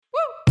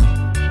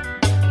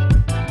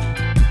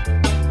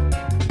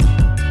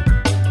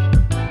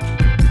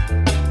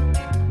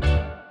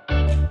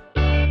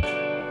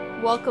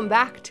Welcome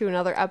back to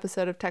another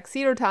episode of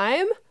Tuxedo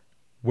Time.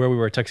 Where we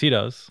wear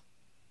tuxedos.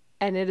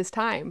 And it is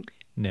time.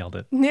 Nailed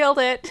it. Nailed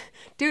it.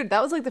 Dude,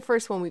 that was like the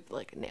first one we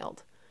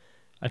nailed.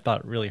 I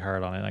thought really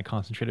hard on it. I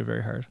concentrated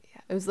very hard.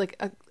 Yeah, it was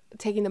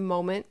taking the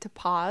moment to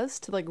pause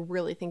to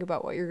really think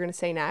about what you're going to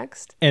say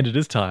next. And it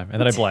is time. And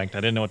then I blanked. I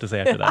didn't know what to say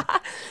after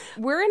that.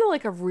 We're in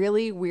a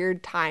really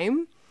weird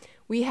time.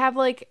 We have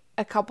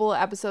a couple of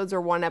episodes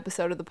or one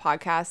episode of the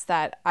podcast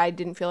that I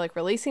didn't feel like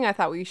releasing. I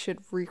thought we should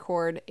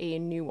record a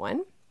new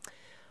one.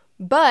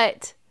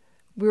 But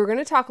we were going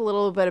to talk a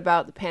little bit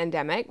about the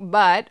pandemic,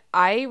 but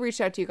I reached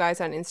out to you guys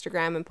on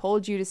Instagram and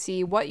polled you to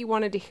see what you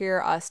wanted to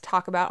hear us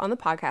talk about on the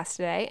podcast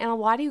today. And a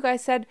lot of you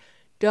guys said,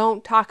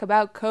 don't talk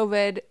about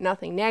COVID,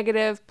 nothing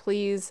negative.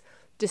 Please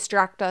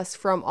distract us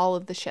from all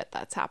of the shit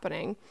that's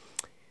happening.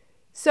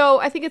 So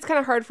I think it's kind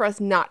of hard for us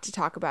not to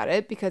talk about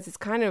it because it's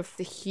kind of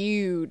the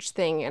huge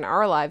thing in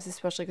our lives,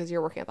 especially because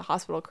you're working at the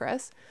hospital,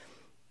 Chris.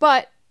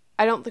 But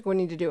I don't think we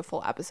need to do a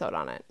full episode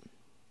on it.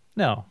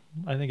 No,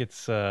 I think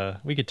it's,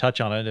 we could touch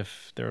on it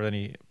if there were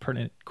any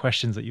pertinent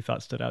questions that you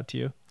thought stood out to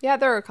you. Yeah,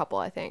 there are a couple,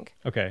 I think.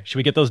 Okay. Should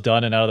we get those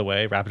done and out of the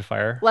way, rapid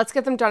fire? Let's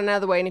get them done and out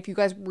of the way. And if you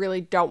guys really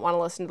don't want to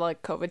listen to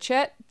COVID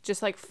shit,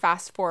 just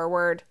fast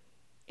forward,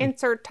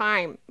 insert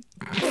time.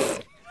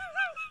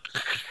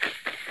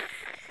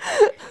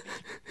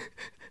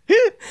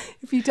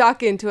 If you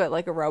talk into it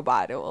like a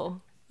robot, it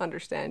will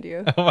understand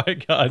you. Oh my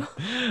God.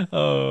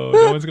 Oh,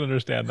 no one's going to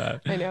understand that.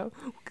 I know.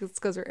 It's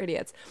because we're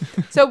idiots.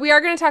 So we are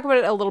going to talk about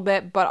it a little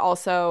bit, but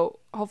also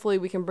hopefully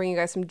we can bring you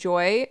guys some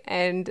joy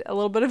and a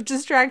little bit of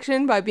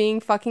distraction by being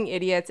fucking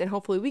idiots. And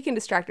hopefully we can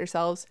distract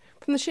ourselves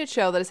from the shit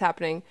show that is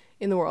happening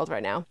in the world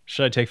right now.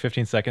 Should I take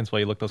 15 seconds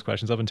while you look those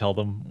questions up and tell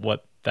them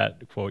what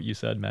that quote you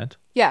said meant?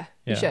 Yeah,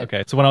 you should.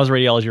 Okay. So when I was a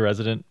radiology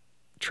resident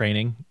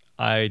training,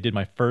 I did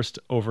my first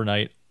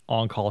overnight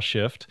on-call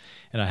shift,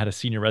 and I had a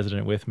senior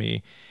resident with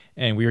me,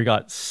 and we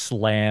got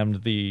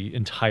slammed the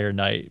entire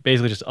night,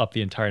 basically just up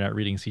the entire night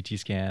reading CT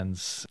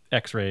scans,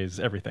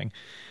 x-rays, everything,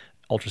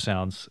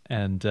 ultrasounds,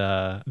 and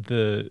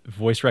the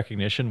voice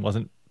recognition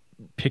wasn't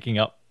picking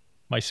up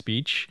my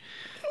speech.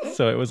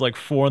 So it was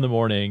 4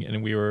 a.m,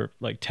 and we were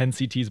 10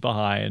 CTs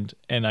behind,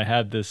 and I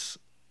had this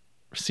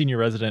senior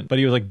resident, but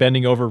he was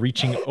bending over,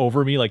 reaching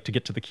over me to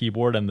get to the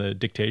keyboard and the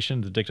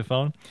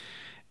dictaphone.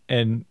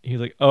 And he's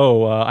like,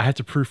 I had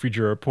to proofread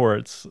your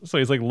reports. So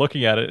he's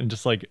looking at it and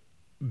just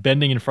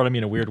bending in front of me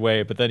in a weird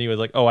way. But then he was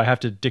like, I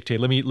have to dictate.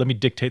 Let me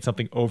dictate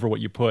something over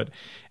what you put.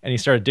 And he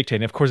started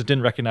dictating. Of course, it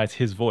didn't recognize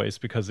his voice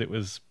because it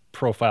was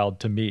profiled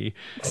to me.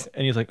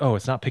 And he's like,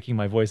 it's not picking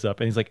my voice up.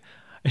 And he's like,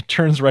 it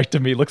turns right to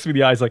me, looks me in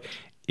the eyes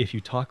if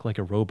you talk like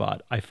a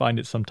robot, I find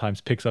it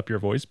sometimes picks up your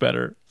voice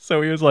better.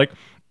 So he was like,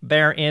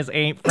 there is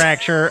a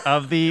fracture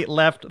of the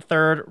left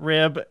third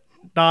rib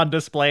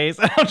non-displays.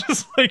 And I'm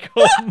just oh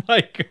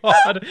my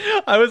God.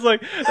 I was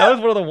that was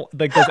one of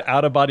the those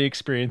out-of-body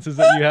experiences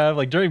that you have.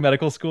 During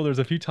medical school, there's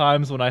a few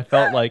times when I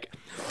felt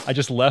I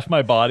just left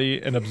my body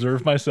and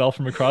observed myself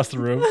from across the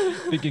room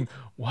thinking,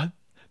 what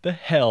the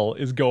hell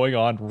is going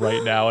on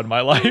right now in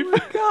my life? Oh my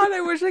God,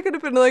 I wish I could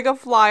have been a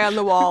fly on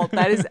the wall.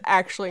 That is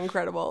actually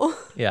incredible.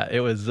 Yeah,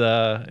 it was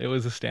a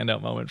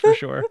standout moment for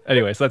sure.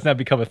 Anyway, so that's now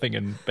become a thing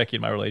in Becky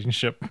and my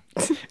relationship.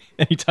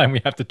 Anytime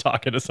we have to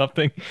talk into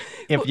something,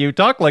 if you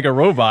talk like a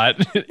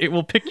robot, it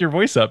will pick your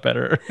voice up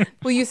better.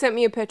 Well, you sent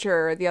me a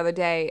picture the other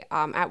day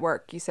at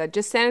work. You said,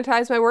 just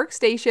sanitize my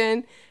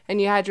workstation.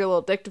 And you had your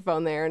little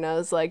dictaphone there. And I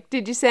was like,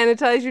 did you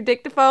sanitize your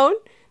dictaphone?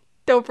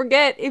 Don't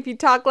forget, if you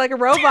talk like a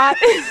robot.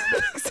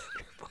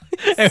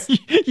 And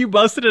you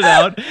busted it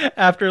out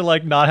after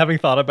not having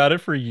thought about it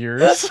for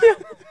years.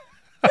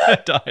 I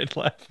died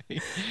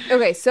laughing.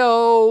 Okay,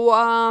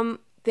 so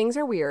things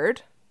are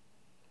weird.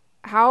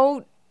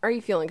 How are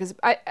you feeling? Because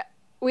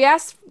we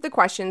asked the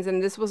questions,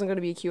 and this wasn't going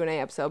to be a Q&A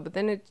episode, but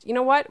then you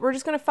know what? We're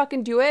just going to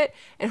fucking do it,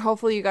 and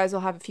hopefully you guys will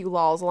have a few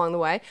lulls along the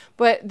way.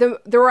 But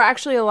there were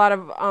actually a lot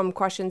of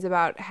questions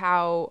about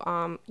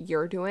how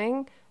you're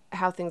doing,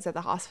 how things at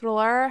the hospital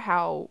are,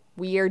 how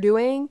we are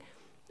doing.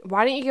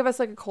 Why don't you give us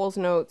a Cole's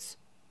Notes,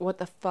 what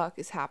the fuck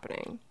is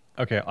happening?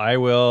 Okay, I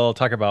will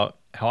talk about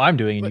how I'm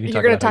doing, and you can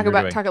You're going to talk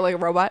about talk like a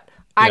robot?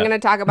 Yeah. I'm going to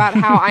talk about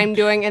how I'm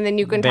doing, and then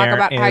you can talk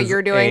about how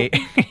you're doing.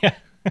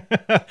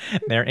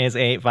 There is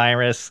a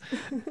virus.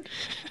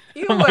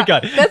 Ew, oh my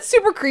God. That's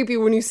super creepy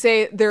when you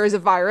say there is a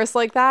virus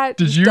like that.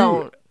 Did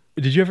you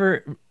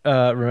ever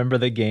remember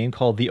the game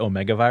called the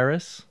Omega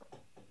Virus?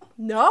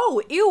 No.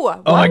 Ew.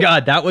 What? Oh my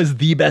God, that was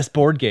the best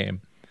board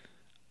game.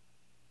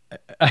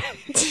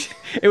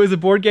 It was a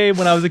board game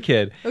when I was a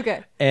kid.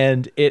 Okay.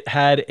 And it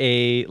had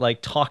a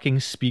talking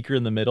speaker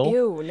in the middle.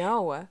 Ew,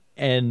 no.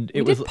 And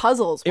it was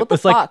puzzles. What the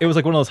fuck? It was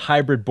one of those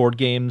hybrid board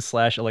games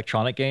 /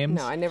 electronic games.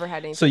 No, I never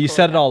had anything. So you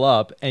set it all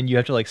up, and you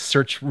have to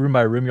search room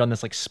by room. You're on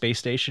this space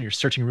station. You're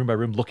searching room by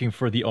room looking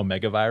for the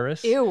Omega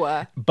Virus. Ew.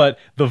 But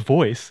the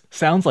voice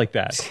sounds like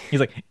that. He's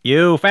like,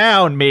 "You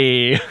found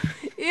me."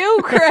 Ew,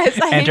 Chris.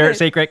 Enter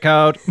secret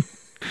code.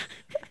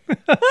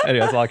 Anyway,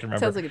 that's all I can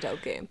remember. Sounds like a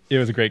dope game. It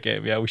was a great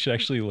game. Yeah, we should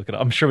actually look it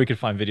up. I'm sure we could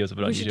find videos of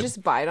it on We YouTube. should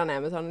just buy it on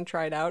Amazon and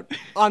try it out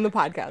on the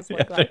podcast.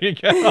 Like There that. you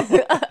go.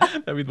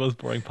 That'd be the most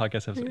boring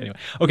podcast episode. Anyway,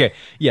 okay,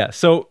 yeah.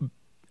 So,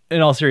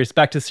 in all serious,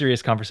 back to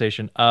serious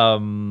conversation.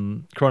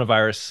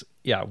 Coronavirus.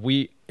 Yeah,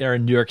 we are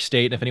in New York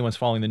State. And if anyone's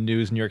following the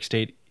news, New York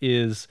State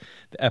is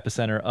the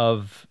epicenter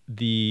of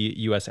the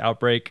U.S.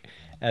 outbreak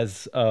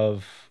as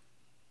of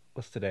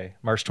what's today,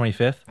 March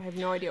 25th. I have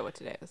no idea what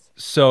today is.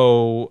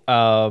 So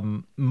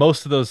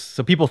most of those,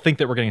 so people think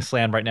that we're getting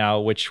slammed right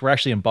now, which we're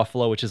actually in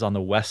Buffalo, which is on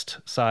the west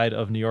side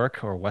of New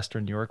York, or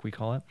Western New York, we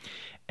call it.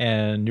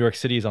 And New York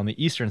City is on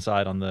the eastern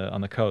side on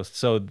the coast.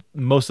 So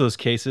most of those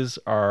cases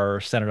are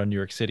centered on New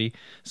York City.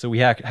 So we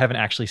haven't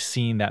actually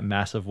seen that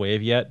massive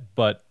wave yet,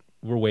 but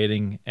we're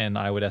waiting. And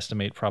I would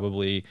estimate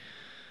probably,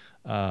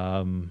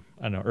 I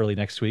don't know, early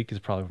next week is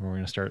probably when we're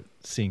going to start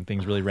seeing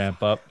things really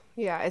ramp up.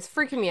 Yeah, it's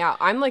freaking me out.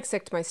 I'm like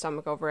sick to my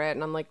stomach over it,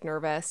 and I'm like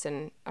nervous,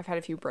 and I've had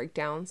a few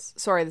breakdowns.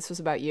 Sorry, this was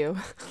about you.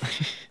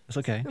 It's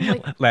okay.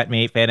 like- Let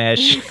me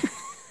finish.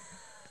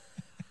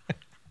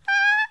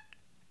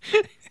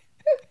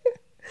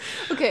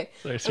 Okay,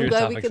 Sorry, I'm serious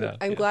glad we topics could. now.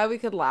 I'm Yeah. glad we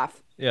could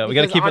laugh. Yeah, we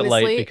got to Because keep it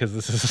light honestly, because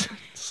this is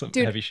some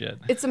Dude, heavy shit.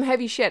 It's some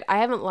heavy shit. I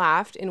haven't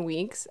laughed in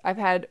weeks. I've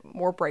had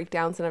more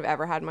breakdowns than I've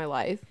ever had in my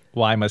life.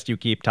 Why must you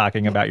keep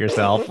talking about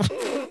yourself?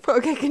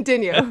 Okay,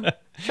 continue.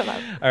 Shut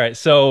up. All right,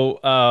 so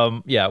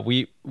yeah,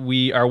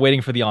 we are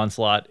waiting for the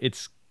onslaught.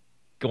 It's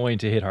going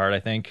to hit hard, I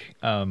think.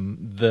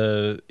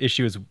 The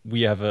issue is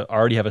we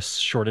already have a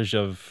shortage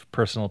of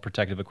personal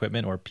protective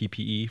equipment, or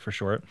PPE for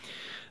short.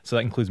 So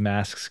that includes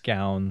masks,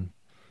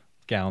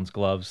 gowns,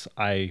 gloves,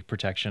 eye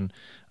protection,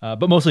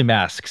 but mostly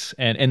masks.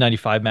 And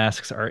N95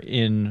 masks are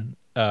in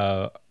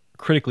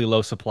critically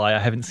low supply. I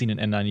haven't seen an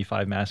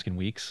N95 mask in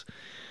weeks.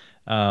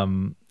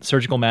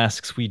 Surgical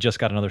masks, we just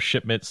got another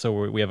shipment,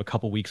 so we have a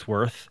couple weeks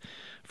worth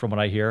from what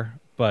I hear,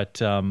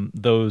 but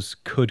those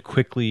could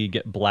quickly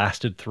get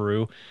blasted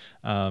through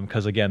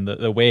because again,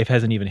 the wave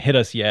hasn't even hit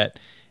us yet,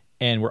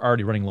 and we're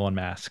already running low on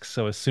masks.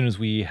 So as soon as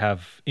we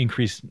have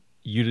increased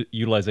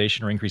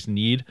utilization or increased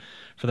need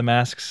for the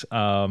masks,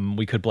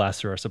 we could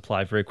blast through our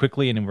supply very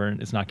quickly,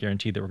 and it's not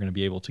guaranteed that we're going to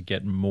be able to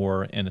get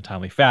more in a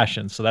timely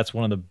fashion. So that's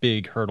one of the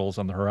big hurdles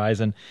on the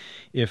horizon.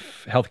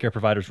 If healthcare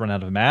providers run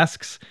out of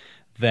masks,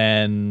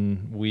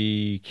 then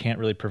we can't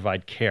really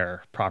provide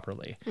care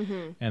properly.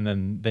 Mm-hmm.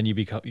 And then you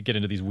get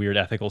into these weird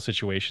ethical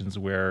situations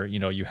where,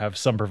 you have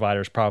some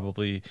providers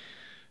probably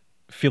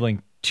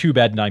feeling too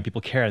bad denying people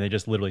care, and they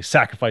just literally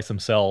sacrifice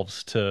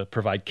themselves to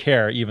provide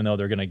care, even though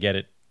they're going to get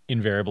it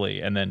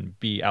invariably and then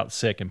be out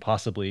sick and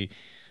possibly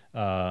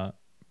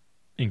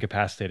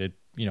incapacitated,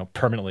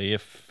 permanently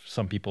if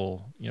some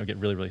people, get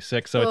really, really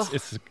sick. So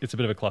it's a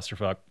bit of a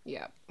clusterfuck.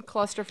 Yeah.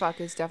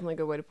 Clusterfuck is definitely a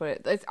good way to put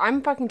it.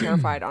 I'm fucking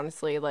terrified,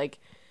 honestly. Like,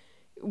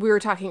 we were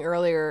talking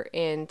earlier,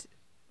 and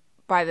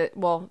the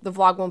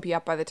vlog won't be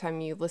up by the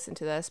time you listen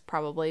to this,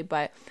 probably,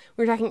 but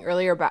we were talking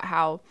earlier about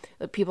how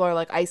people are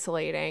like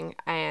isolating,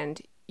 and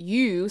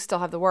you still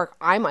have the work.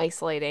 I'm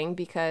isolating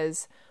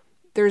because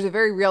there's a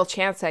very real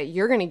chance that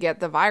you're going to get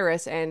the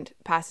virus and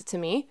pass it to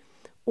me,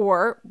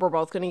 or we're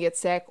both going to get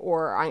sick,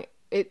 or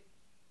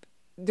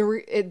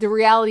the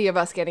reality of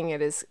us getting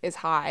it is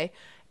high.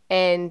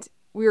 And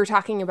we were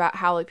talking about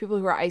how like people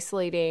who are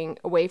isolating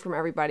away from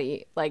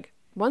everybody, like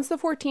once the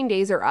 14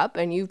 days are up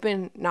and you've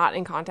been not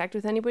in contact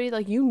with anybody,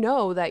 like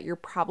that you're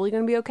probably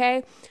going to be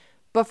okay.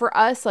 But for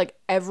us, like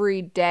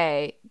every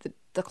day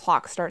the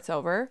clock starts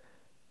over.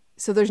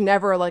 So there's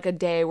never like a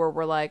day where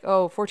we're like,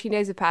 14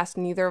 days have passed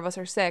and neither of us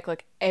are sick.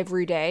 Like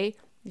every day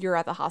you're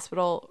at the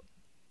hospital,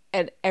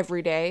 and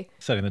every day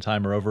Setting the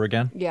timer over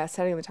again. Yeah,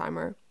 setting the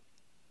timer.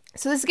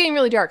 So this is getting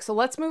really dark. So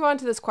let's move on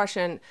to this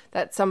question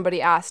that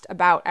somebody asked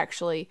about,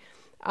 actually,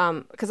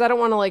 because I don't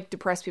want to like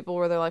depress people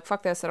where they're like,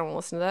 fuck this, I don't want to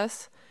listen to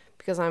this,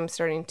 because I'm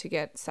starting to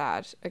get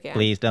sad again.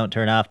 Please don't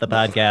turn off the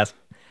podcast.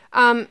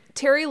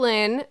 Terry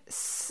Lynn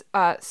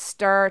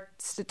Statari,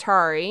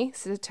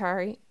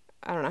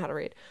 I don't know how to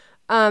read,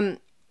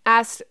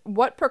 asked,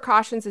 what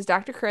precautions is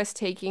Dr. Chris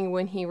taking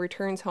when he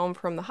returns home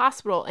from the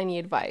hospital? Any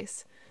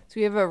advice? So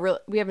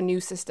we have a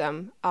new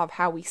system of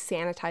how we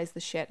sanitize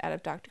the shit out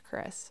of Dr.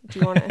 Chris. Do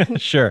you want to?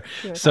 Sure.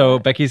 So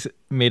Becky's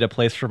made a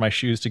place for my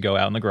shoes to go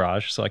out in the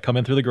garage. So I come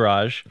in through the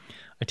garage,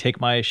 I take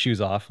my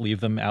shoes off, leave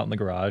them out in the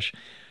garage.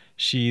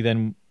 She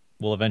then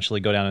will eventually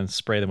go down and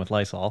spray them with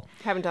Lysol.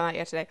 Haven't done that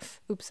yet today.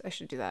 Oops, I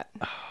should do that.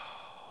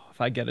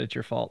 If I get it, it's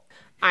your fault.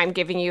 I'm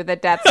giving you the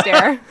death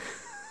stare.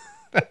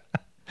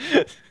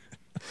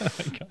 Oh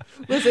my God.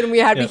 Listen, we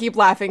had to keep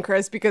laughing,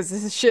 Chris, because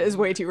this shit is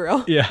way too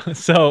real. Yeah.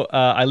 So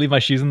I leave my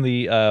shoes in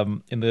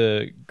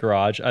the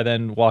garage. I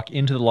then walk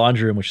into the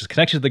laundry room, which is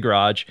connected to the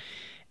garage,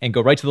 and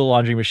go right to the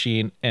laundry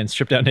machine and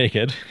strip down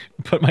naked,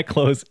 put my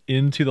clothes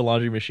into the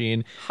laundry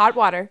machine. Hot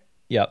water.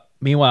 Yep.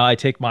 Meanwhile, I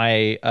take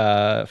my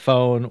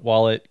phone,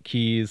 wallet,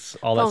 keys,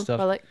 all that stuff.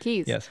 Wallet,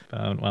 keys. Yes.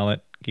 Phone,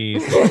 wallet,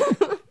 keys.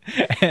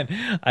 And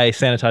I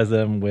sanitize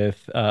them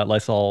with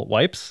Lysol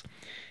wipes.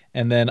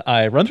 and then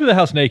I run through the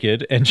house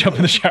naked and jump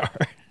in the shower.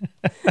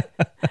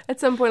 At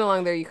some point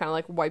along there, you kind of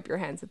like wipe your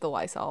hands with the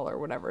Lysol or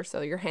whatever.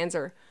 So your hands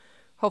are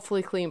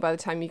hopefully clean by the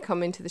time you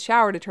come into the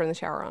shower to turn the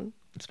shower on.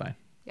 It's fine.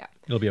 Yeah.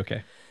 It'll be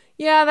okay.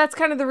 Yeah, that's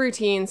kind of the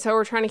routine. So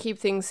we're trying to keep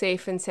things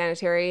safe and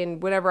sanitary.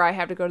 And whenever I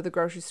have to go to the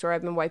grocery store,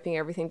 I've been wiping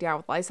everything down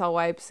with Lysol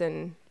wipes.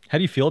 And How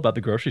do you feel about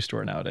the grocery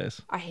store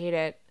nowadays? I hate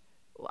it.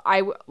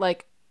 I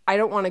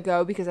don't want to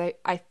go because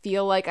I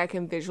feel like I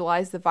can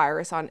visualize the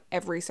virus on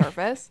every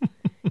surface.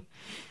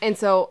 And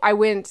so I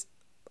went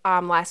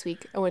last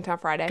week. I went on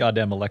Friday.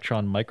 Goddamn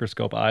electron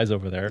microscope eyes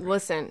over there.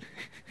 Listen.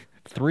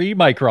 3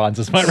 microns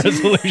is my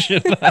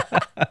resolution.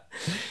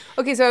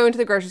 Okay, so I went to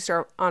the grocery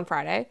store on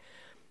Friday,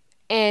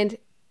 and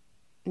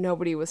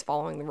nobody was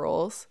following the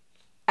rules.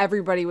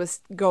 Everybody was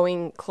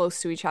going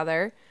close to each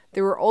other.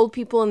 There were old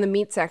people in the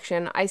meat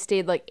section. I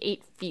stayed like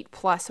 8 feet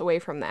plus away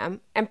from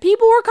them, and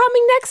people were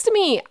coming next to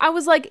me. I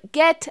was like,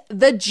 get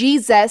the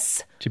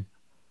Jesus. To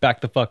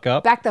back the fuck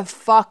up? Back the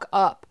fuck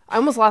up. I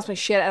almost lost my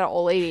shit at an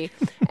old lady.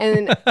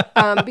 And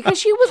because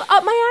she was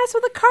up my ass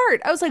with a cart.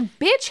 I was like,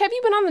 bitch, have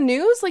you been on the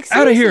news? Like,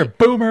 seriously. Out of here,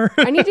 boomer.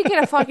 I need to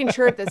get a fucking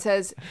shirt that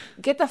says,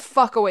 get the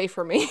fuck away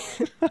from me.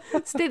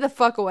 Stay the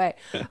fuck away.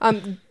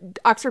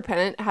 Oxford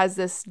Pennant has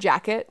this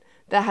jacket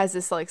that has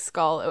this like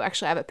skull. Oh,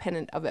 actually, I have a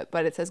pennant of it,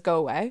 but it says go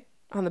away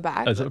on the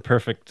back. That's a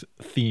perfect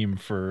theme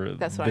for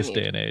this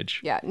day and age.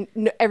 Yeah.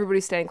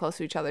 Everybody's standing close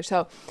to each other.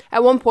 So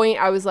at one point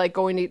I was like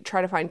going to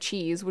try to find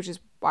cheese, which is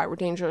why we're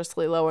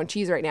dangerously low on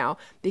cheese right now,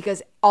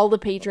 because all the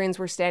patrons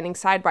were standing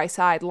side by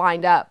side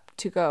lined up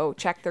to go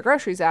check their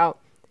groceries out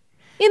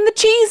in the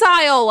cheese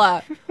aisle.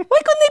 Why couldn't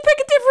they pick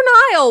a different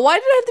aisle? Why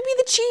did it have to be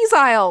the cheese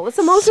aisle? It's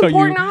the most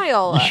important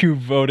aisle. You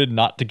voted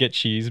not to get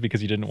cheese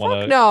because you didn't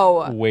want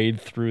to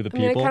wade through the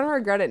people? I kind of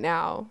regret it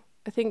now.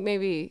 I think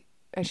maybe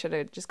I should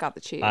have just got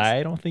the cheese.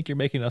 I don't think you're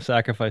making enough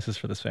sacrifices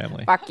for this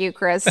family. Fuck you,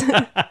 Chris.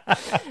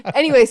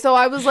 Anyway, so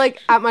I was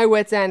like at my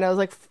wit's end. I was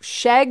like,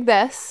 shag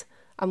this.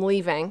 I'm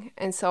leaving.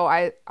 And so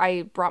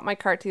I brought my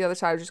cart to the other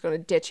side. I was just going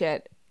to ditch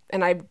it.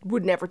 And I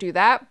would never do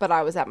that, but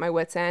I was at my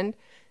wit's end.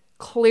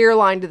 Clear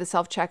line to the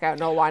self-checkout,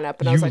 no lineup.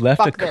 And I was like, left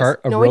fuck a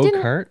cart, this. a road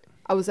cart?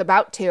 I was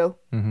about to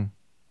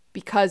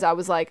because I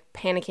was like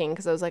panicking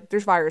because I was like,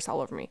 there's virus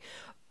all over me.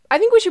 I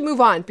think we should move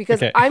on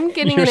because I'm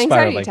getting an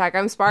anxiety attack.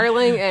 I'm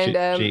spiraling.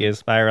 And she is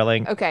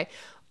spiraling. Okay.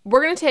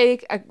 We're going to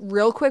take a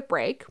real quick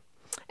break.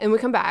 And when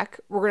we come back,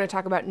 we're going to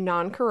talk about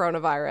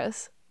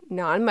non-coronavirus,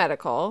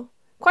 non-medical,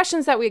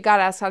 questions that we got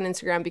asked on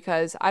Instagram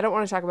because I don't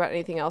want to talk about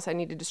anything else. I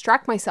need to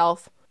distract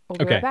myself. We'll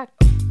be right back.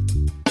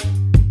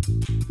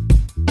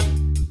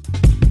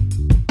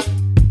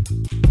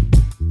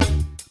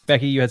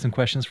 Becky, you had some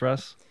questions for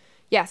us?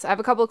 Yes, I have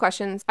a couple of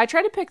questions. I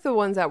tried to pick the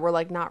ones that were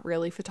like not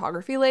really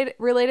photography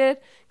related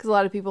because a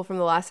lot of people from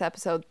the last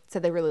episode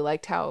said they really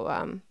liked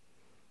how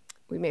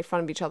we made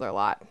fun of each other a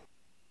lot.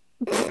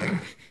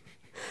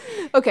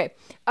 Okay.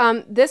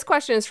 This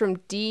question is from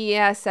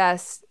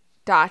DSS.Gabriel.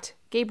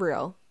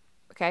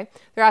 Okay.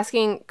 They're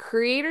asking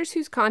creators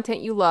whose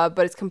content you love,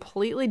 but it's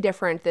completely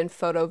different than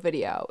photo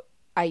video,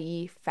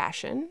 i.e.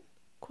 fashion? ?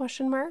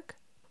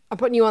 I'm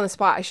putting you on the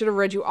spot. I should have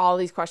read you all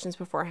these questions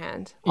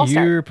beforehand.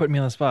 You're putting me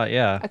on the spot,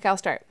 yeah. Okay, I'll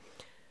start.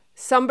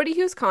 Somebody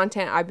whose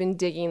content I've been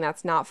digging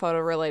that's not photo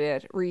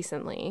related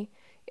recently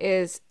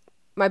is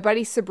my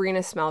buddy Sabrina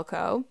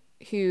Smelko,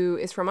 who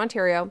is from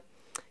Ontario.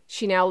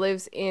 She now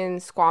lives in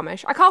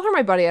Squamish. I call her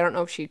my buddy. I don't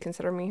know if she'd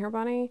consider me her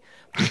buddy.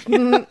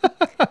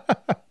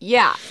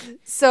 Yeah.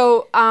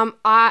 So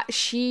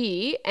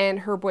she and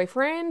her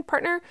boyfriend,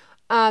 partner,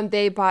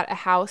 they bought a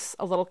house,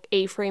 a little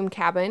A-frame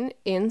cabin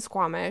in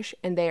Squamish,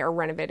 and they are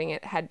renovating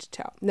it head to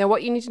toe. Now,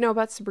 what you need to know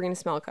about Sabrina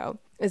Smelko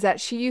is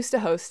that she used to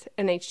host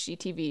an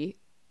HGTV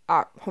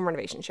home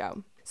renovation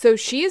show. So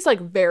she is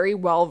like very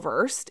well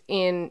versed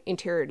in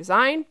interior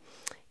design,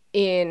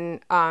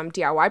 in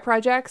DIY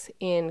projects,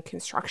 in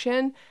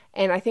construction,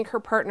 and I think her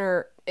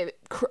partner,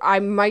 I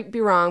might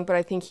be wrong, but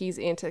I think he's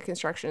into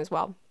construction as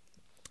well.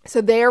 So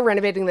they are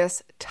renovating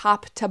this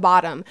top to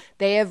bottom.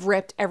 They have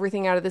ripped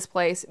everything out of this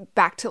place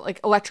back to like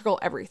electrical,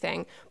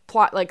 everything,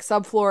 plot, like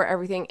subfloor,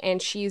 everything. And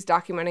she's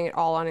documenting it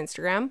all on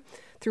Instagram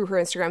through her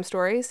Instagram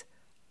stories.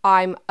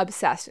 I'm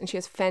obsessed and she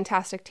has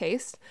fantastic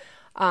taste.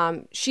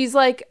 She's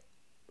like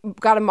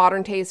got a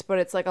modern taste, but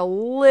it's like a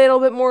little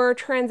bit more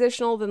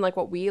transitional than like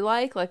what we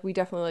like. Like we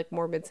definitely like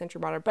more mid-century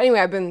modern. But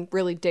anyway, I've been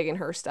really digging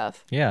her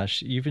stuff. Yeah,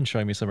 you've been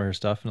showing me some of her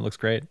stuff and it looks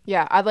great.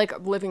 Yeah, I like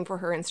living for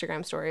her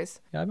Instagram stories.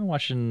 Yeah, I've been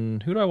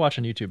watching, who do I watch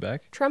on YouTube,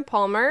 Beck? Trent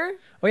Palmer.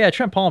 Oh yeah,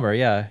 Trent Palmer,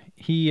 yeah.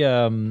 He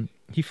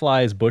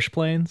flies bush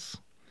planes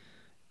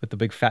with the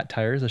big fat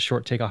tires, the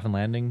short takeoff and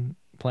landing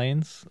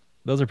planes.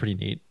 Those are pretty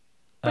neat.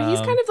 But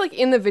he's kind of like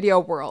in the video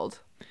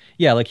world.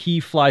 Yeah, like he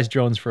flies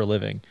drones for a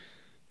living.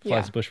 Yeah.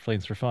 Flies bush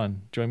planes for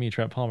fun. Join me,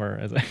 Trent Palmer.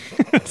 As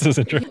this is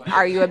interesting.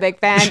 Are you a big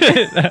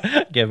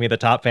fan? Give me the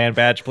top fan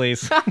badge,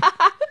 please.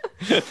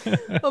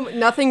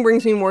 Nothing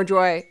brings me more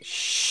joy.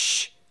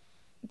 Shh.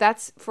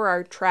 That's for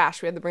our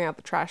trash. We had to bring out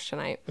the trash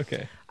tonight.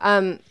 Okay.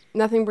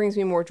 Nothing brings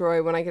me more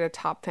joy when I get a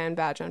top fan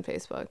badge on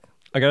Facebook.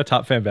 I got a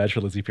top fan badge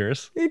for Lizzie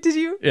Pierce. Did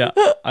you? Yeah,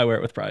 I wear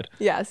it with pride.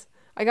 Yes.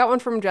 I got one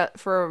from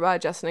for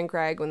Justin and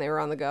Craig when they were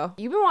on the go.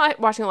 You've been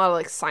watching a lot of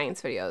like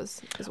science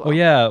videos as well. Oh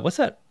yeah, what's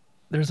that?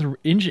 There's an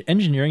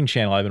engineering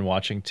channel I've been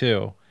watching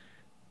too.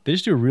 They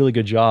just do a really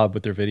good job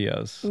with their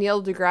videos.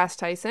 Neil deGrasse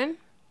Tyson.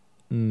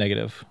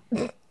 Negative.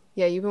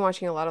 Yeah, you've been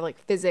watching a lot of like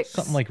physics.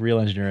 Something like real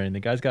engineering. The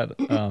guy's got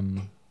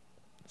some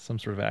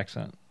sort of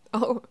accent.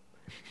 Oh,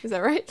 is that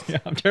right? Yeah,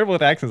 I'm terrible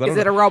with accents. Is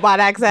it a robot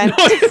accent?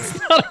 No, it's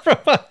not a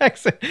robot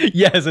accent.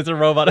 Yes, it's a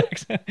robot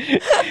accent.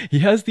 He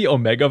has the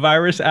Omega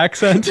virus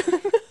accent.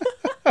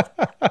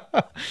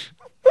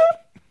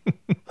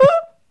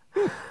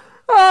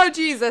 Oh,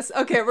 Jesus.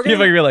 Okay, we're People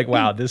going are like,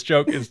 wow, this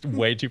joke is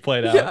way too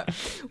played out. Yeah.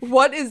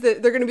 What is the...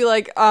 They're going to be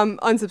like,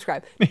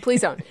 unsubscribe.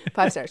 Please don't.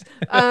 5 stars.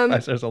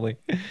 5 stars only.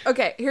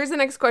 Okay, here's the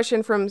next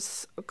question from,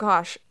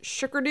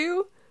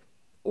 Sugardew.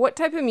 What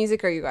type of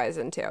music are you guys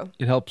into?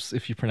 It helps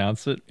if you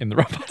pronounce it in the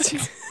robot.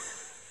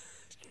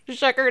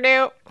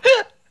 Sugardew.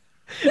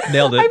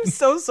 Nailed it. I'm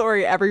so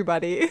sorry,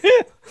 everybody.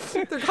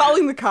 They're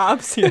calling the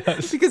cops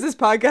because this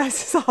podcast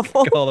is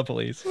awful. Call the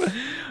police.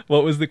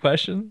 What was the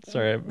question?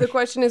 Sorry. The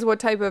question is, what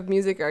type of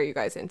music are you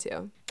guys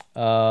into?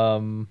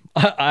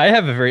 I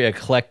have a very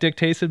eclectic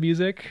taste in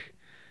music.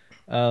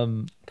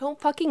 Don't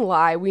fucking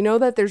lie. We know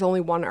that there's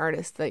only one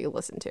artist that you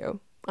listen to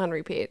on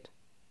repeat.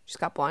 She's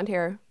got blonde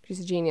hair.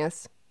 She's a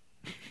genius.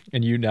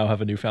 And you now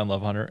have a newfound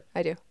love on her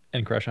I do.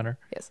 and crush on her.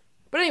 Yes.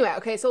 But anyway,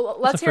 okay, so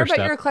let's hear about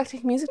your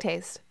eclectic music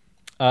taste.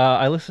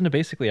 I listen to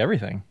basically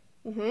everything.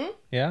 Mm-hmm.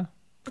 Yeah.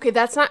 Okay,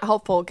 that's not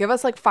helpful. Give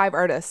us like 5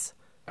 artists.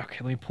 Okay,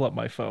 let me pull up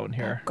my phone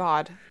here. Oh,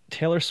 God.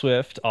 Taylor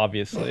Swift,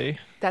 obviously.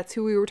 That's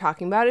who we were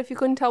talking about, if you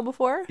couldn't tell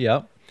before.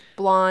 Yep.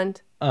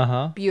 Blonde.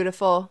 Uh-huh.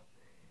 Beautiful.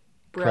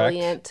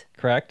 Brilliant.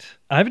 Correct.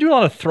 I've been doing a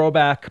lot of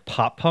throwback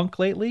pop punk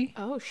lately.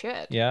 Oh,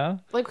 shit. Yeah.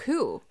 Like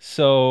who?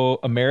 So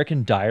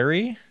American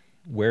Diary,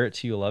 Wear It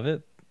Till You Love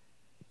It.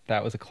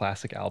 That was a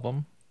classic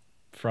album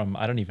from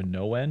I don't even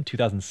know when,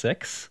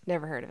 2006.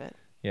 Never heard of it.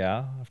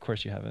 Yeah, of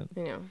course you haven't. I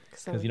know.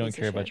 Because you don't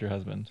care about your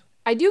husband.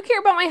 I do care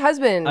about my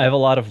husband. I have a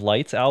lot of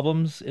Lights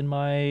albums in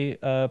my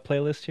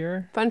playlist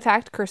here. Fun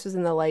fact, Curses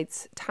in the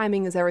Lights,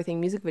 Timing is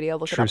Everything music video.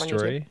 Look True it up on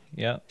story. YouTube.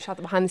 Yeah. Shot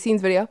the behind the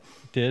scenes video.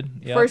 Did.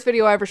 Yeah. First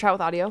video I ever shot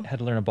with audio. Had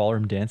to learn a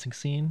ballroom dancing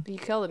scene. You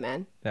killed it,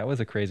 man. That was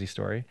a crazy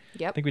story. I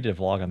Yep. think we did a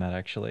vlog on that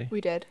actually.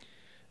 We did.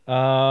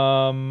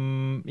 Yeah,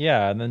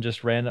 and then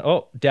just ran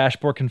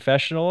Dashboard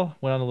Confessional.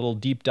 Went on a little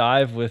deep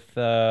dive with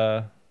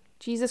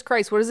Jesus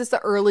Christ, what is this, the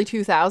early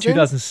 2000s?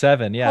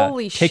 2007, yeah.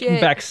 Holy Taking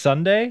shit. Back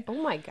Sunday.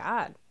 Oh my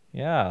God.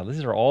 Yeah,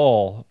 these are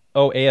all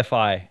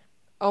AFI.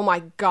 Oh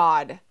my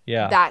God.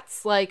 Yeah.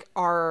 That's like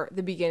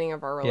the beginning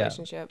of our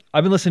relationship.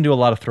 I've been listening to a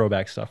lot of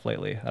throwback stuff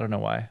lately. I don't know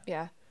why.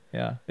 Yeah.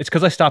 Yeah. It's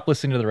because I stopped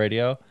listening to the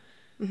radio.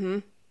 Mm-hmm.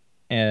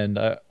 And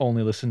I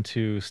only listen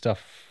to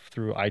stuff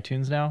through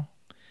iTunes now.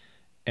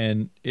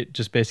 And it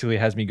just basically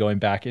has me going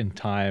back in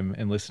time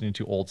and listening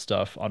to old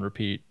stuff on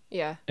repeat.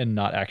 Yeah. And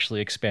not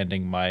actually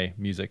expanding my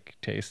music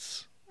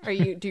tastes.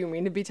 Do you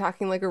mean to be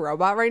talking like a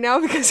robot right now?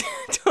 Because you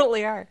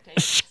totally are.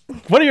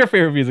 What are your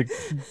favorite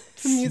Musics?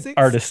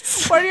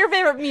 artists? What are your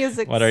favorite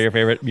musics? What are your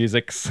favorite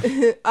musics?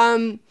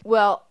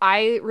 Well,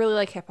 I really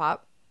like hip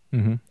hop.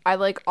 Mm-hmm. I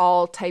like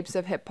all types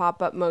of hip hop,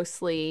 but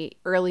mostly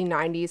early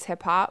 90s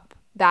hip hop.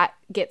 That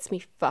gets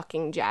me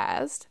fucking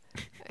jazzed.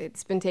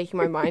 It's been taking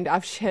my mind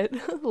off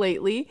shit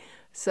lately.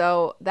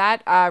 So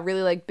that, I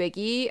really like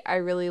Biggie. I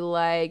really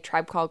like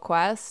Tribe Called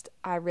Quest.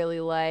 I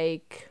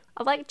like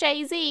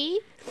Jay-Z.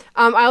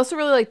 I also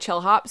really like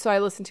chill hop. So I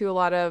listen to a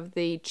lot of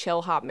the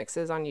chill hop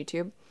mixes on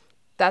YouTube.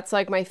 That's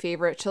like my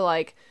favorite to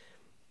like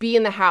be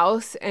in the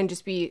house and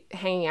just be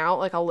hanging out.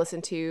 Like I'll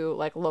listen to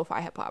like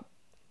lo-fi hip hop.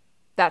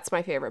 That's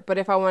my favorite. But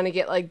if I want to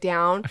get like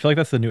down, I feel like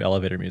that's the new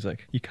elevator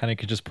music. You kind of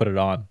could just put it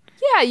on.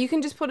 yeah, you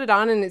can just put it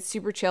on and it's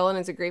super chill and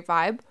it's a great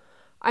vibe.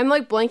 I'm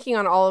like blanking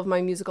on all of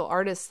my musical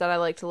artists that I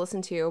like to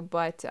listen to,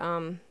 but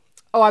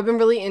I've been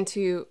really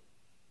into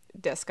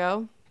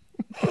disco.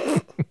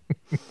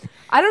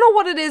 I don't know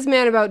what it is,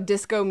 man, about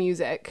disco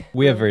music.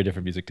 We have very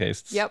different music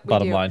tastes. Yep, we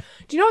Bottom do. line.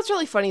 Do you know what's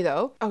really funny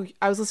though? Oh,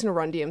 I was listening to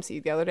Run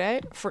DMC the other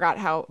day. Forgot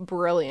how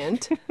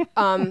brilliant.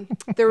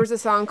 There was a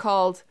song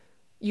called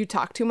 "You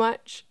Talk Too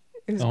Much."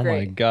 It was Oh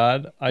great. my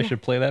God. I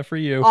should play that for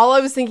you. All I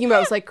was thinking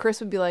about was like Chris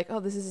would be like, "Oh,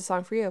 this is a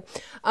song for you."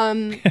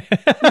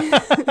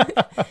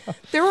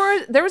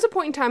 There was a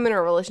point in time in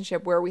our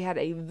relationship where we had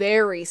a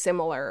very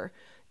similar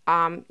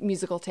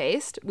musical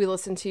taste. We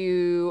listened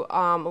to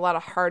a lot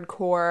of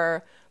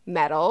hardcore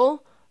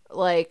metal,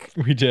 like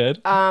We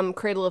did.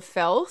 Cradle of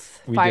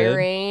Filth, We Fire did.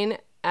 Rain.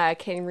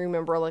 Can't even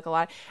remember like a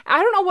lot.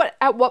 I don't know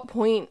at what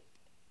point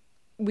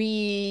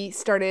we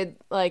started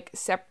like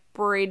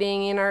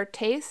separating in our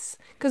tastes,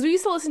 because we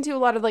used to listen to a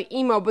lot of like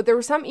emo, but there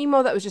was some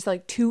emo that was just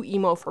like too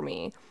emo for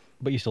me.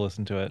 But you still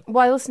listen to it.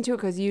 Well, I listened to it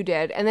because you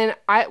did, and then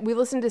we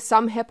listened to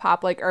some hip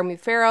hop like Army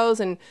Pharaohs,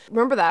 and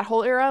remember that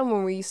whole era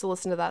when we used to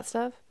listen to that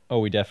stuff. Oh,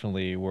 we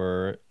definitely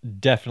were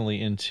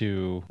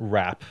into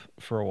rap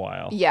for a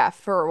while. Yeah,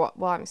 well,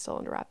 I'm still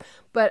into rap.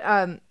 But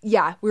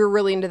yeah, we were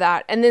really into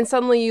that. And then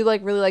suddenly you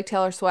like really like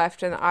Taylor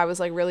Swift, and I was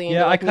like really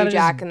into like New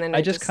Jack, and then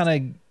I just kind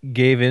of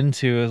gave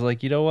into. I was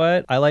like, you know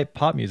what? I like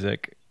pop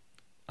music.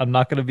 I'm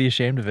not gonna be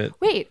ashamed of it.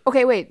 Wait.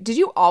 Did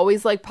you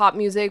always like pop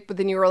music, but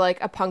then you were like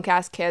a punk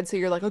ass kid, so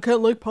you're like, I can't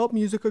like pop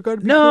music. I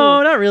gotta be No,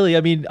 cool. not really.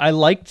 I mean, I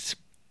liked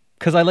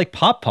because I like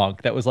pop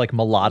punk that was like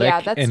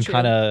melodic that's and true.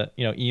 kind of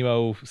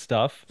emo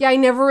stuff. Yeah, I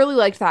never really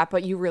liked that,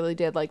 but you really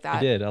did like that. I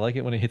did. I like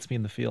it when it hits me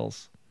in the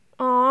feels.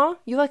 Aw,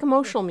 you like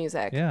emotional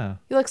music. Yeah.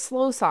 You like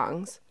slow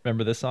songs.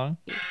 Remember this song?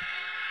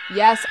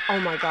 Yes. Oh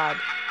my god.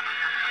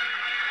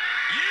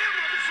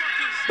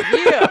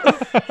 Yeah,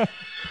 motherfuckers. Yeah.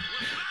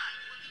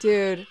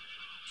 Dude.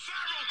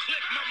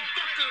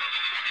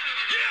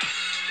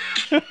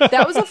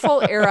 That was a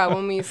full era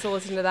when we used to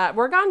listen to that.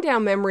 We're gone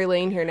down memory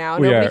lane here now.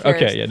 Nobody cares.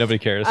 Okay, yeah, nobody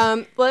cares.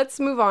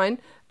 Let's move on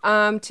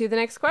to the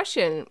next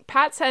question.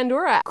 Pat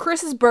Sandora,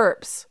 Chris's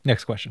burps.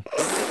 Next question.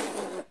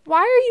 Why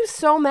are you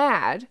so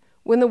mad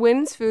when the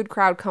Wins Food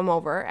crowd come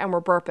over and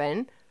we're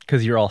burping,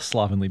 Because you're all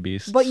slovenly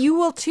beasts. but you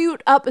will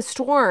toot up a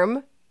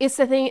storm? It's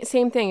the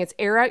same thing. It's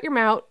air out your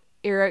mouth,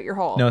 air out your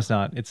hole. No, it's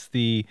not. It's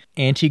the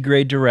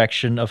antigrade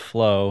direction of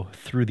flow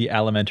through the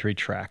alimentary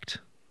tract,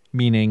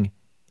 meaning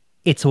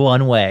it's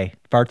one way.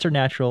 Farts are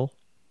natural,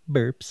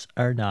 burps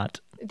are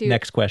not. Dude,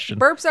 Next question.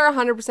 Burps are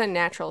 100%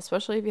 natural,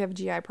 especially if you have a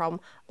GI problem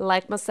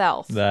like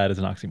myself. That is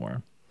an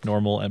oxymoron.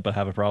 Normal but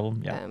have a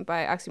problem. Yeah.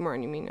 By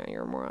oxymoron, you mean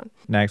you're a moron.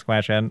 Next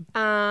question.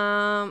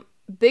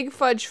 Big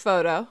Fudge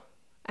Photo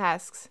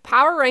asks,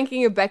 power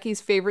ranking of Becky's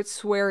favorite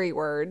sweary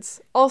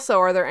words. Also,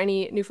 are there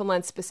any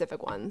Newfoundland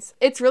specific ones?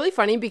 It's really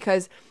funny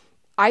because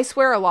I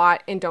swear a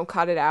lot and don't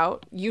cut it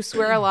out. You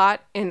swear a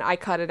lot and I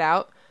cut it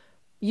out.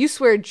 You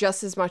swear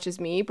just as much as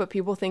me, but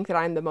people think that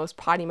I'm the most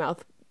potty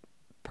mouth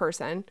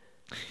person.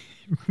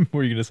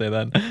 Were you going to say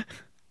that?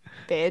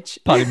 Bitch.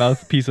 Potty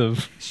mouth piece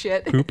of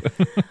Shit. poop.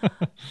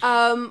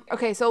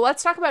 Okay, so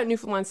let's talk about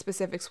Newfoundland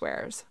specific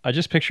swears. I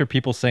just picture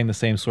people saying the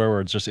same swear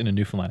words just in a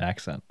Newfoundland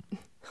accent.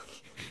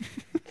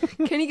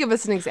 Can you give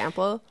us an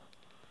example?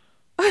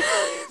 The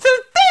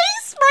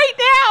face right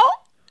now.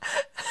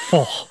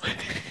 Oh.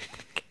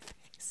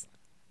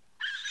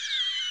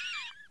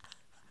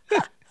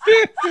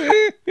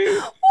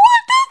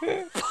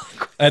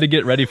 I had to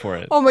get ready for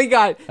it. Oh my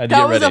god, I had to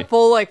that get was ready. a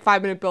full like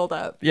 5-minute build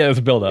up. Yeah, it was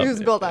a build up. It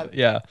was a build up.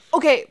 Yeah.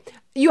 Okay,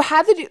 you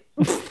had to do.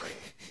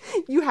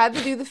 You had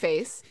to do the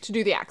face to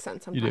do the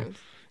accent sometimes. You do.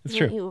 It's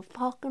true. You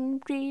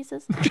fucking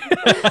Jesus.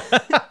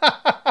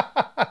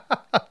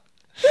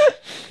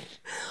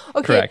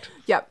 Okay. Correct.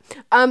 Yep.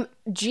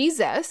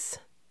 Jesus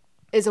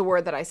is a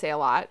word that I say a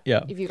lot.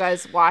 Yeah. If you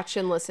guys watch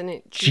and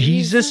listen,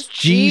 Jesus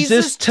tonight.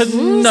 Jesus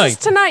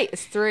tonight.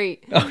 It's 3.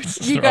 Oh,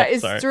 it's You guys,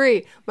 it's sorry.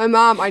 3. My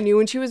mom, I knew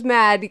when she was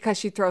mad because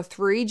she'd throw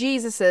 3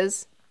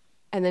 Jesuses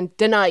and then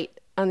tonight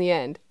on the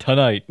end.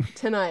 Tonight.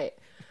 Tonight.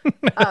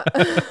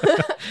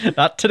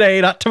 Not today,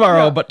 not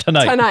tomorrow, but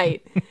tonight.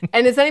 Tonight.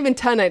 And it's not even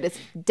tonight, it's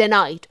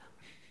tonight.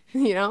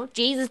 You know?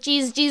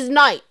 Jesus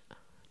night.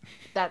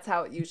 That's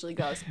how it usually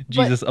goes.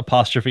 Jesus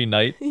apostrophe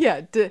night.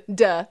 Yeah,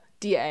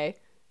 D-A-N-I-T-E.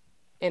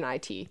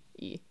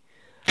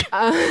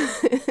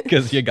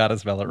 Because you gotta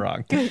spell it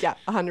wrong. Yeah,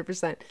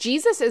 100%.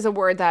 Jesus is a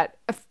word that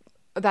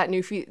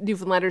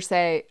Newfoundlanders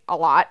say a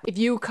lot. If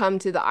you come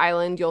to the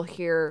island, you'll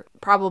hear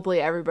probably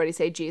everybody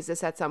say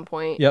Jesus at some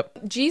point.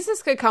 Yep.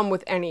 Jesus could come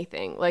with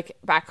anything. Like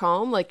back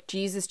home, like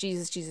Jesus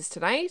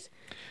tonight.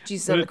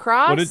 Jesus on the did-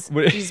 cross.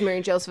 what did- Jesus, Mary,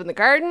 and Joseph in the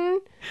garden.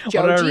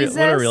 Joe What Jesus.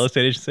 our real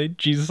estate agent say?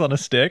 Jesus on a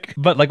stick.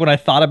 But like when I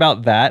thought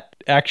about that,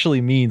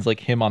 actually means like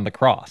him on the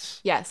cross.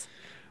 Yes.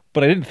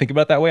 But I didn't think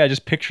about it that way. I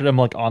just pictured him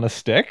like on a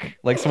stick,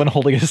 like someone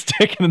holding a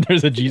stick, and then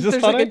there's a Jesus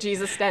There's on like it. a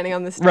Jesus standing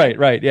on the stick.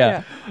 Right, yeah.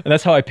 Yeah. And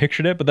that's how I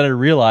pictured it. But then I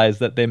realized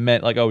that they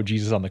meant like, oh,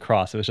 Jesus on the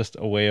cross. It was just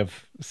a way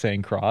of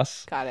saying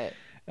cross. Got it.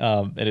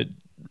 And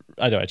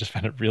I just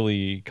found it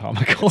really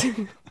comical.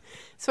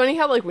 It's funny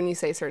how like when you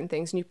say certain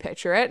things and you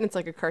picture it and it's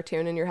like a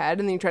cartoon in your head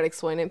and then you try to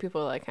explain it and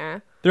people are like, huh?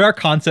 There are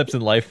concepts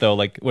in life though,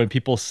 like when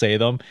people say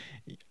them,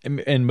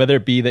 and whether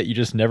it be that you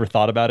just never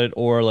thought about it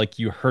or like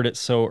you heard it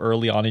so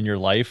early on in your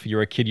life,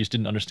 you're a kid, you just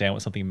didn't understand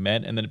what something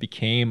meant, and then it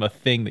became a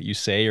thing that you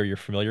say or you're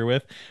familiar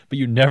with, but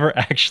you never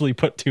actually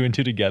put 2 and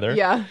 2 together.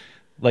 Yeah.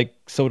 Like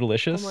So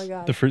Delicious, Oh my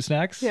God. the fruit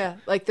snacks. Yeah.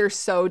 Like they're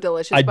so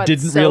delicious. I but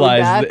didn't so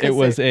realize bad that it 'cause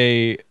was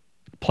they're- a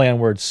play on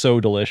words, So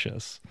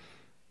Delicious.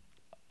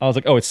 I was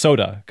like, oh, it's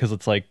soda, because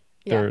it's like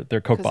they're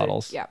Coke 'cause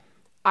bottles. Yeah.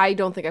 I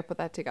don't think I put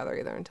that together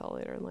either until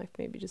later in life,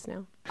 maybe just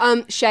now.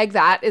 Shag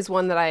that is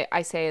one that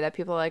I say that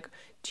people are like,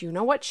 do you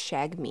know what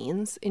shag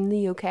means in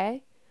the UK?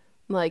 I'm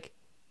like,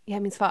 yeah, it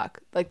means fuck.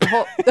 Like the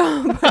whole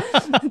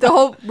the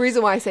whole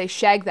reason why I say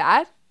shag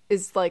that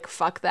is like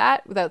fuck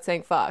that without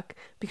saying fuck,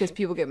 because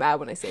people get mad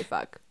when I say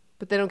fuck.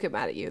 But they don't get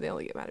mad at you, they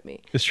only get mad at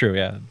me. It's true,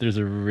 yeah. There's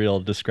a real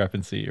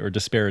discrepancy or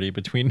disparity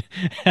between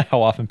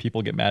how often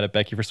people get mad at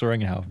Becky for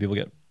swearing and how people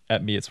get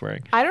at me at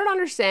swearing. I don't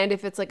understand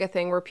if it's like a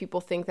thing where people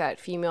think that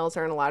females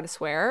aren't allowed to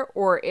swear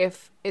or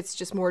if it's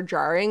just more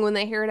jarring when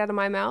they hear it out of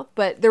my mouth.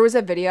 But there was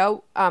a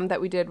video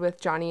that we did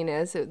with Johnny and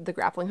Iz, the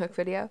grappling hook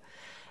video.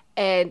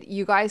 And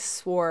you guys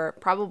swore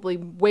probably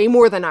way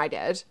more than I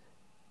did.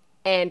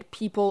 And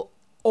people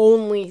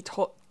only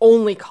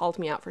called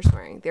me out for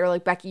swearing. They were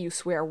like, Becky, you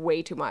swear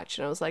way too much.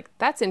 And I was like,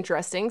 that's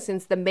interesting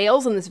since the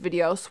males in this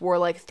video swore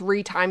like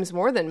 3 times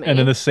more than me. And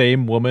then the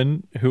same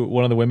woman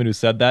one of the women who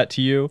said that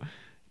to you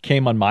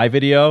came on my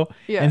video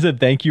and said,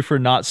 thank you for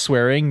not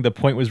swearing. The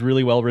point was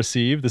really well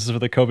received. This is for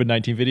the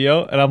COVID-19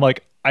 video. And I'm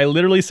like, I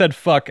literally said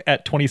fuck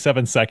at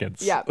 27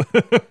 seconds. Yeah.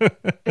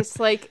 It's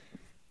like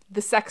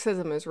the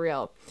sexism is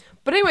real.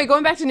 But anyway,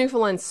 going back to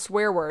Newfoundland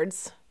swear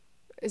words,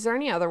 is there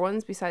any other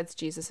ones besides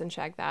Jesus and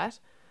shag that?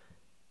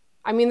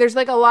 I mean, there's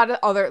like a lot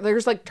of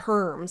there's like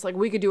terms. Like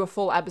we could do a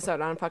full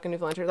episode on fucking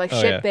Newfoundland terms. Like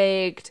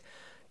shit-baked,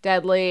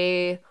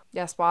 deadly,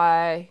 yes,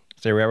 why.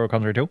 Say where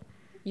comes right to?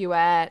 You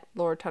at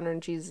Lord Thunder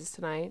and Jesus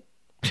tonight.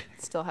 It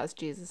still has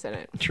Jesus in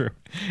it. True.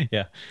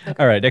 Yeah.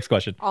 Okay. All right. Next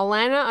question.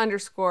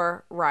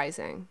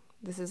 Alana_rising.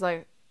 This is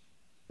a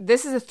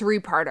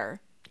 3-parter.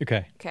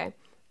 Okay. Okay.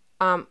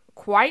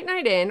 Quiet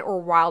night in or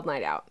wild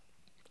night out?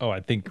 Oh, I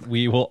think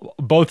we will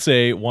both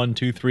say 1,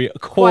 2, 3.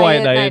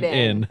 Quiet night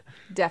in.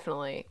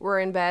 Definitely. We're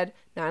in bed,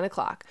 9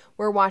 o'clock.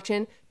 We're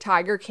watching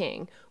Tiger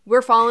King.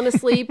 We're falling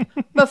asleep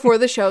before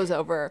the show's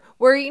over.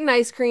 We're eating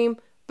ice cream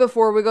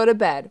before we go to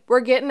bed. We're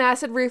getting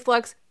acid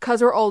reflux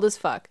because we're old as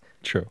fuck.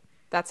 True.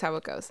 That's how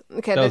it goes.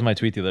 Okay. That was my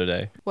tweet the other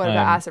day. What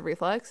about acid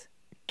reflux?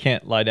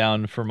 Can't lie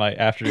down for my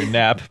afternoon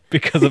nap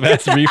because of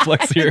acid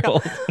reflux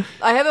cereal.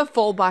 I have a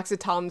full box of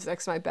Tums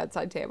next to my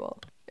bedside table.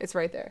 It's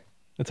right there.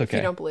 It's okay.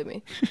 If you don't believe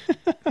me.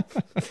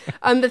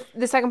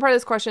 The second part of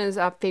this question is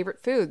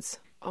favorite foods.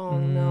 Oh,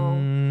 no.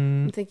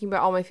 I'm thinking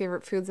about all my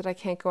favorite foods that I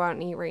can't go out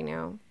and eat right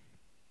now.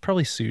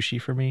 Probably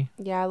sushi for me.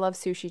 Yeah, I love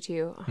sushi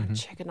too. Oh,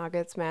 chicken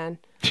nuggets, man.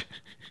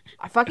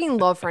 I fucking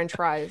love French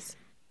fries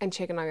and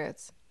chicken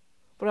nuggets.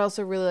 But I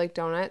also really like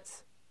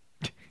donuts.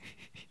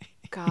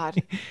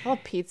 God. I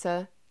love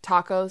pizza.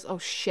 Tacos. Oh,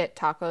 shit,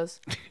 tacos.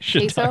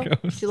 Queso?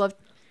 Tacos. Do you love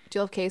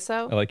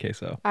queso? I like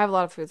queso. I have a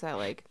lot of foods I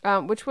like.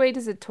 Which way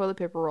does a toilet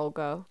paper roll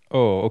go?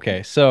 Oh,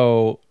 okay.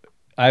 So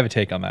I have a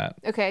take on that.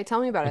 Okay, tell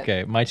me about it.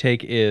 Okay, my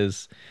take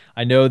is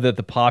I know that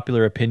the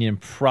popular opinion,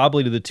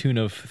 probably to the tune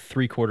of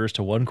 3/4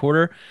 to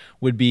 1/4,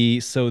 would be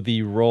so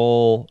the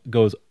roll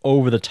goes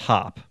over the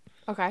top.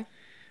 Okay.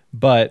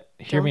 But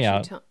hear me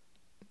out.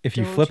 If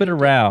you flip it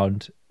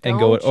around and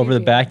go over the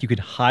back, you could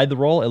hide the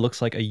roll. It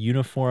looks like a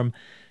uniform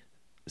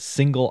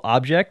single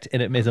object,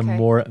 and it makes a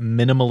more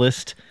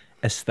minimalist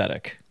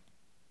aesthetic.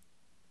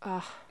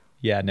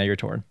 Yeah, now you're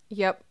torn.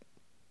 Yep.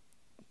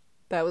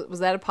 Was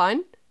that a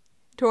pun?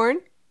 Torn?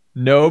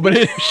 No, but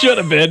it should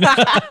have been.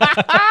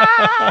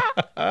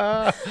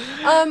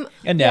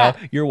 And now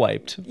you're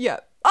wiped.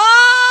 Yep.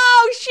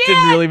 Oh shit!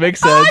 Didn't really make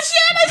sense.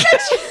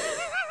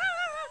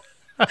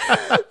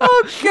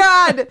 Oh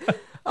god.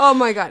 Oh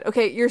my god.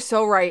 Okay, you're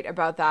so right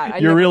about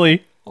that. You're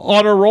really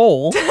on a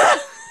roll.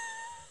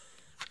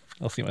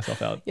 I'll see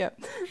myself out. Yep.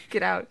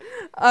 Get out.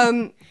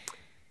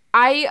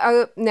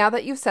 I now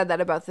that you've said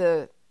that about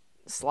the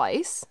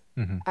slice,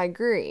 I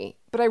agree.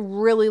 But I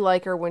really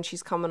like her when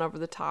she's coming over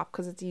the top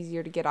because it's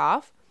easier to get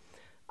off.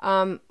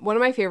 One of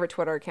my favorite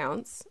Twitter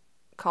accounts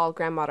called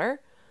Grandmother.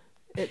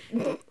 Did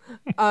you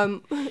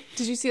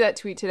see that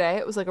tweet today?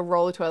 It was like a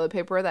roll of toilet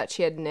paper that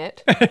she had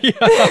knit.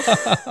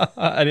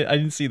 I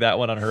didn't see that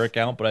one on her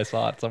account, but I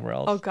saw it somewhere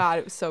else. Oh god,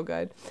 it was so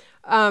good.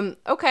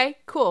 Okay,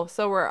 cool.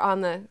 So we're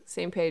on the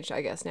same page,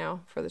 I guess,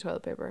 now for the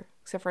toilet paper.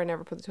 Except for I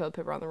never put the toilet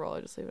paper on the roll.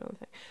 I just leave it on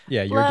the thing.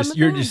 Yeah,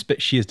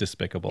 she is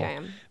despicable. Yeah, I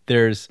am.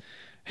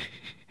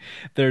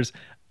 There's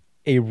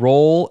a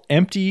roll,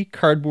 empty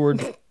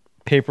cardboard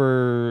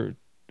paper.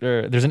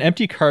 There's an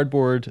empty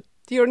cardboard.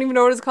 You don't even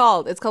know what it's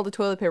called. It's called a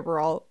toilet paper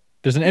roll.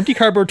 There's an empty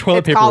cardboard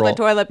toilet paper roll. It's called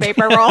a toilet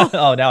paper roll.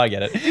 Oh, now I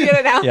get it. You get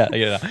it now? Yeah, I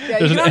get it now. Yeah,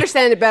 you can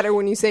understand it better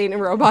when you say it in a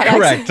robot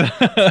accent. Correct.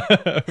 What's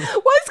called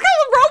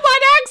a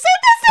robot accent?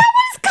 That's not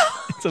what it's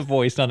called. It's a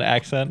voice, not an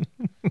accent.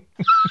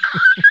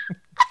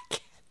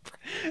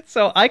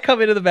 So I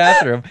come into the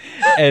bathroom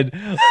and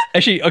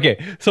actually,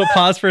 okay, so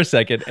pause for a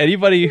second.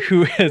 Anybody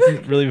who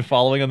hasn't really been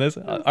following on this,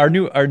 our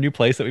new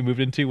place that we moved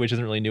into, which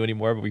isn't really new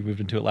anymore, but we moved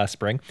into it last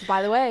spring.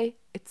 By the way,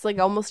 it's like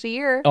almost a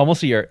year.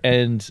 Almost a year.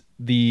 And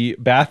the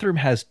bathroom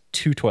has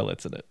 2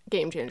 toilets in it.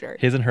 Game changer.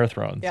 His and her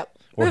thrones. Yep.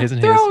 Or his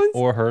and his,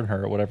 or her and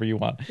her, whatever you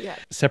want. Yeah.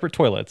 Separate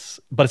toilets,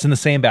 but it's in the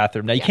same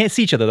bathroom. Now, you can't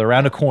see each other. They're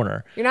around a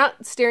corner. You're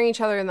not staring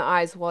each other in the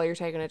eyes while you're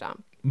taking a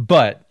dump.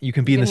 But you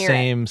can be in the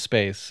same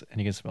space,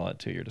 and you can smell it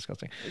too. You're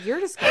disgusting. You're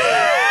disgusting.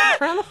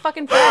 Turn on the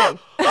fucking fan.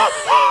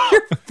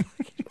 Your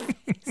fucking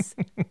face.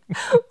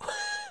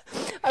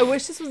 I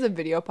wish this was a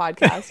video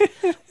podcast.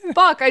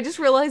 Fuck, I just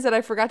realized that I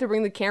forgot to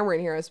bring the camera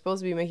in here. I was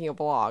supposed to be making a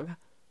vlog.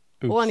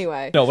 Well,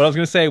 anyway. No, what I was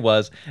going to say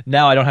was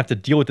now I don't have to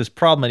deal with this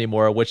problem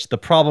anymore, which the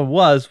problem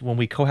was when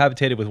we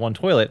cohabitated with one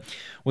toilet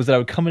was that I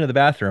would come into the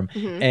bathroom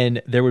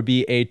and there would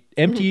be a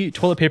empty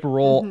toilet paper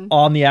roll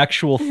on the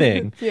actual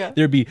thing. Yeah.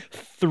 There'd be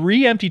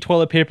 3 empty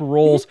toilet paper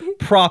rolls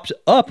propped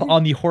up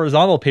on the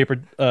horizontal paper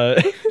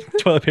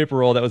toilet paper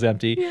roll that was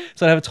empty.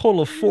 So I'd have a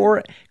total of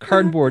 4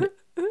 cardboard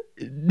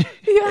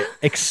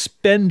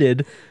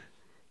expended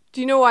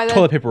Do you know why that?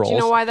 toilet paper rolls. Do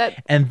you know why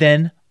that? And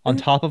then on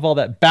top of all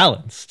that,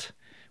 balanced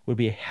would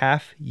be a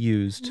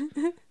half-used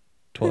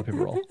toilet paper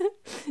roll.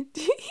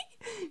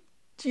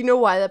 Do you know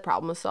why that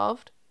problem was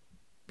solved?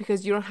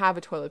 Because you don't have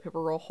a toilet paper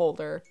roll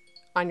holder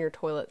on your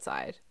toilet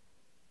side.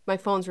 My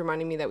phone's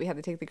reminding me that we had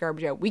to take the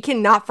garbage out. We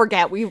cannot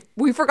forget. We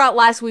forgot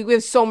last week. We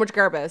have so much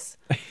garbage.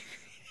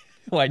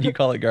 Why do you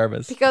call it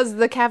garbage? Because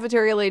the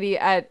cafeteria lady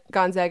at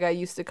Gonzaga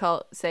used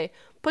to say,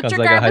 "Put your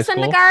Gonzaga High garbage in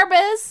the School?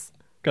 garbage."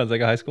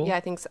 Gonzaga High School? Yeah, I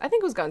think so. I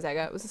think it was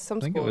Gonzaga. It was some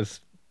I think school. it was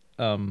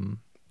not McDonald?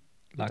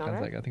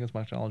 Gonzaga. I think it was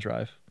McDonald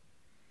Drive.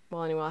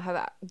 Well, anyway, I'll have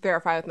that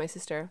verify with my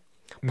sister.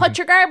 Put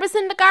your garbage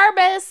in the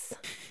garbage.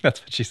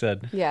 That's what she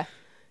said. Yeah.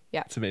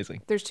 It's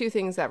amazing. There's 2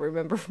 things that I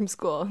remember from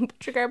school.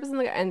 Put your garbage in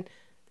the and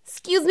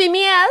excuse me,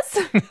 miss.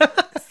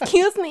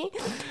 Excuse me.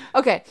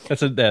 Okay.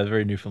 That's a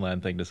very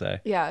Newfoundland thing to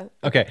say. Yeah.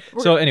 Okay.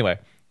 So anyway,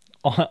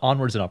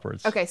 onwards and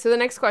upwards. Okay. So the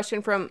next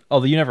question from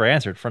Although you never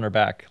answered front or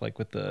back, like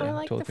with the I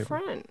like toilet the paper.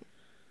 front.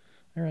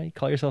 All right.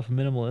 Call yourself a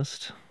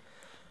minimalist.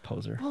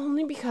 Poser. Well,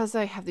 only because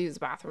I have to use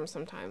the bathroom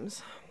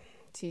sometimes.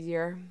 It's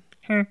easier.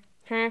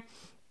 Okay.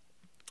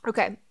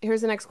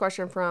 Here's the next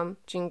question from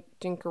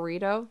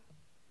Jinkarito.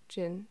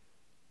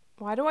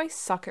 Why do I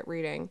suck at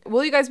reading?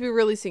 Will you guys be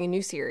releasing a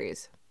new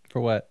series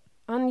For what?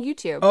 on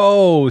YouTube?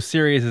 Oh,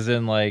 series is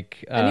in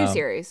like a new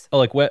series. Oh,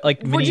 like what?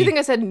 Like What do you think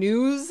I said?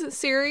 News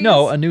series?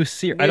 No, a new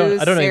series. I don't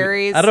News know.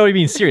 series. I don't know what you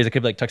mean series. It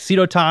could be like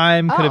Tuxedo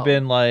Time. Could Oh. have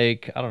been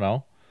like I don't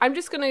know. I'm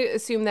just gonna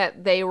assume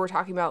that they were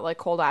talking about like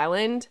Cold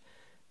Island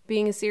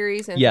being a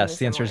series. And Yes,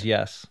 something the answer is similar.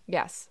 yes.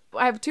 Yes.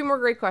 I have 2 more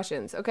great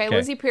questions. Okay. Okay.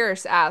 Lizzie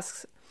Pierce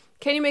asks,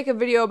 "Can you make a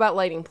video about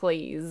lighting,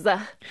 please?"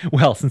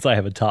 Well, since I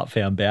have a top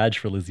fan badge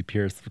for Lizzie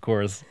Pierce, of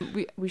course.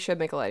 We should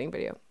make a lighting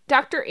video.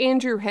 Dr.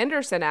 Andrew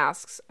Henderson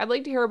asks, "I'd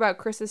like to hear about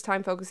Chris's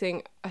time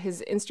focusing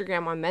his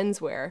Instagram on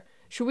menswear.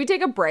 Should we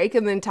take a break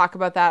and then talk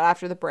about that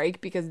after the break?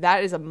 Because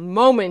that is a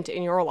moment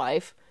in your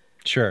life."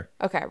 Sure.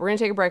 Okay, we're going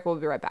to take a break. We'll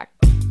be right back.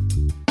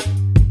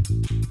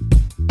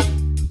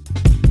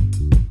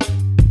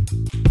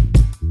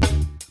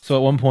 So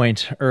at one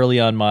point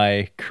early on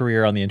my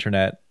career on the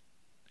internet,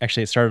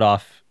 actually it started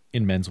off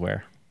in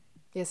menswear.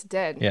 Yes, it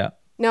did. Yeah.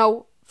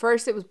 No,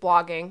 first it was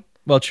blogging.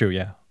 Well, true.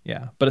 Yeah.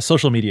 Yeah. But it's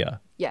social media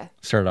Yeah.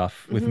 started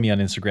off with me on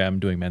Instagram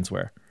doing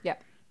menswear. Yeah.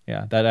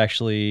 Yeah. That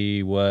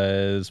actually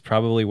was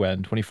probably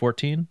when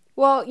 2014.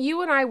 Well,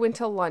 you and I went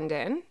to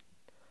London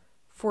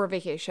for a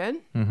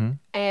vacation,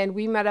 and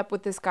we met up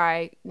with this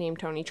guy named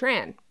Tony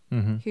Tran,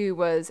 who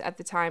was at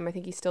the time, I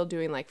think he's still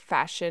doing like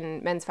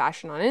men's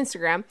fashion on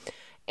Instagram.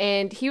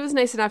 And he was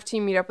nice enough to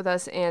meet up with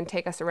us and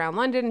take us around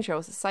London and show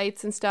us the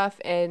sights and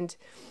stuff. And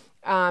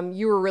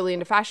you were really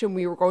into fashion.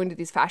 We were going to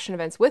these fashion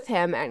events with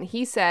him, and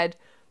he said,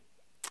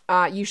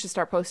 you should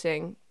start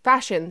posting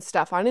fashion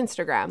stuff on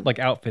Instagram. Like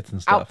outfits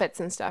and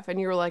stuff.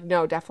 And you were like,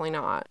 no, definitely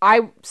not.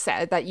 I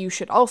said that you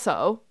should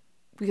also,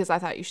 because I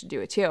thought you should do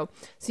it too.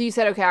 So you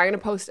said, okay, I'm going to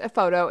post a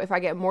photo. If I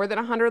get more than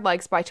 100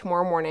 likes by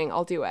tomorrow morning,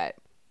 I'll do it.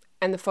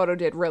 And the photo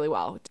did really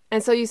well.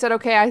 And so you said,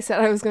 okay, I said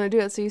I was going to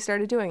do it. So you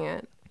started doing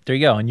it. There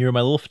you go. And you were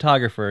my little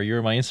photographer. You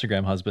were my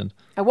Instagram husband.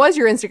 I was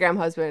your Instagram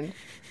husband.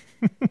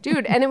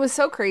 Dude, and it was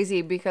so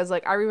crazy because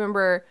like I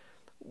remember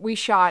we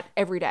shot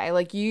every day.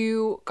 Like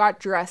you got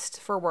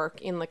dressed for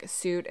work in like a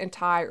suit and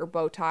tie or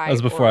bow tie. That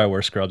was before I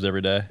wore scrubs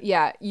every day.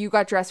 Yeah, you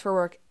got dressed for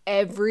work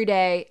every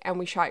day and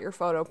we shot your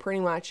photo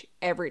pretty much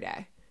every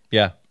day.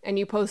 Yeah. And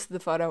you posted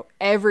the photo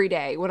every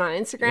day. Went on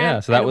Instagram. Yeah,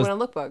 so that and was it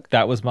went on Lookbook.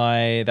 That was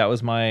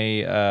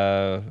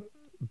my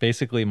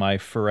basically my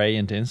foray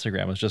into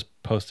Instagram was just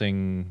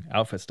posting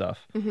outfit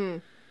stuff. Mm-hmm.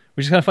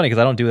 Which is kind of funny because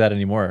I don't do that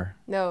anymore.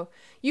 No,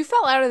 you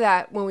fell out of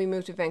that when we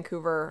moved to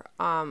Vancouver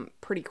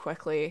pretty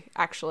quickly,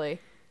 actually.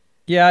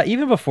 Yeah,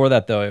 even before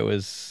that though, I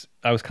was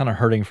kind of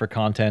hurting for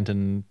content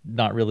and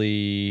not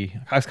really.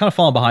 I was kind of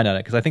falling behind on it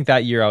because I think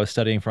that year I was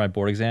studying for my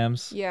board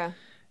exams. Yeah.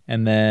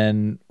 And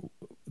then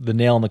the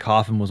nail in the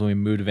coffin was when we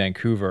moved to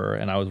Vancouver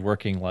and I was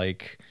working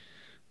like,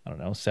 I don't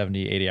know,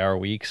 70, 80-hour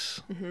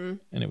weeks. Mm-hmm.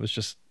 And it was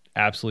just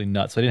absolutely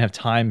nuts. So I didn't have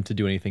time to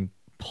do anything.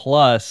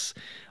 Plus,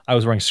 I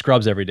was wearing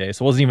scrubs every day.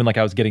 So it wasn't even like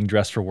I was getting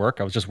dressed for work.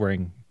 I was just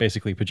wearing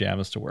basically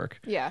pajamas to work.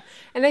 Yeah.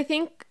 And I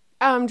think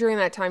during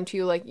that time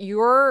too, like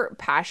your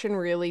passion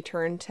really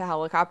turned to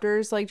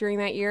helicopters like during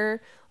that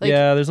year. Like,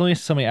 yeah, there's only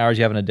so many hours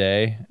you have in a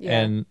day. Yeah.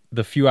 And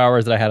the few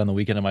hours that I had on the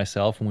weekend of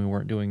myself when we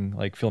weren't doing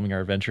like filming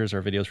our adventures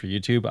or videos for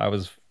YouTube, I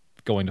was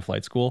going to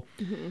flight school.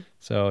 Mm-hmm.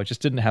 So it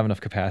just didn't have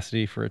enough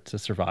capacity for it to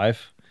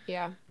survive.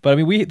 Yeah. But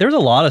I mean, there's a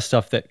lot of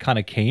stuff that kind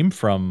of came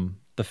from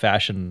the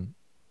fashion,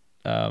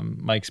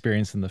 my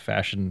experience in the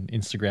fashion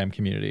Instagram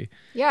community.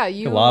 Yeah.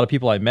 A lot of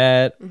people I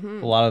met,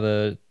 Mm-hmm. a lot of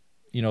the,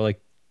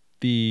 like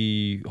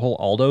the whole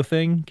Aldo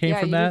thing came Yeah,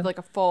 from you that. did like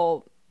a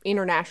full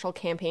international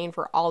campaign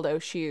for Aldo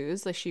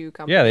shoes, the shoe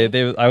company.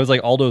 Yeah, I was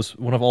like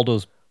one of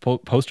Aldo's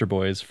poster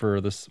boys for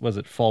this. Was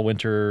it fall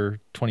winter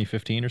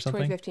 2015 or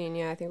something? 2015,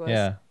 yeah, I think it was.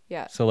 Yeah.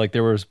 Yeah. So like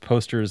there was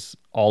posters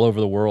all over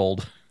the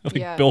world, like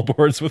Yeah.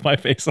 billboards with my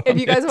face on If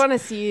you guys it. want to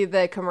see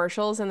the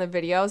commercials and the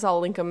videos, I'll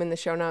link them in the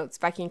show notes,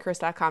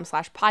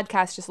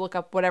 BeckyandChris.com/podcast. Just look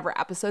up whatever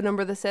episode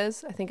number this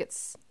is. I think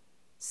it's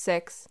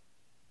 6.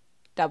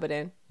 Dub it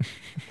in.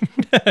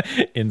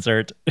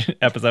 Insert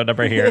episode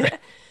number here.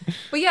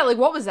 But yeah, like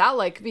what was that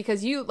like?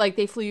 Because you like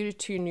they flew you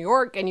to New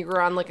York and you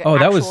were on like an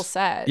That actual was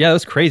set. Yeah, that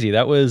was crazy.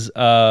 That was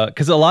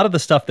because a lot of the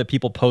stuff that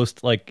people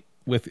post like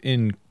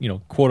within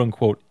quote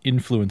unquote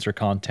influencer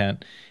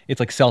content, it's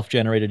like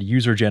self-generated,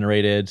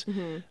 user-generated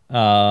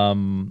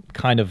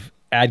kind of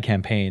ad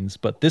campaigns.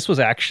 But this was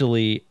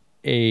actually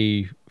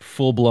a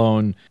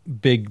full-blown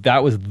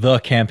that was the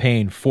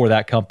campaign for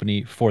that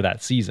company for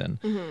that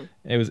season.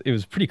 It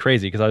was pretty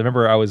crazy because I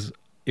remember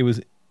it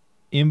was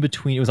in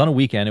between, it was on a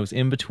weekend, it was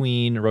in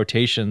between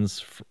rotations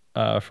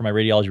for my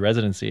radiology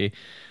residency.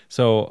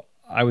 So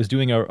I was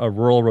doing a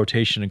rural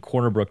rotation in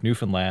Corner Brook,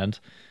 Newfoundland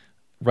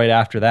right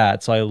after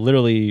that. So I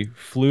literally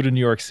flew to New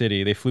York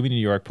City. They flew me to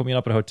New York, put me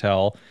up at a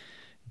hotel.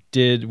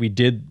 We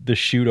did the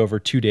shoot over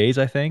 2 days,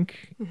 I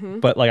think.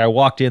 But like I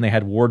walked in, they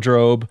had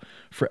wardrobe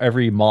for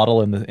every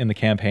model in the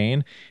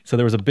campaign. So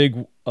there was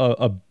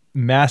a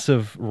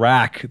massive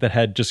rack that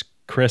had just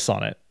Chris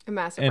on it. A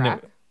massive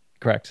rack.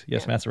 Correct.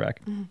 Yes, massive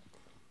rack.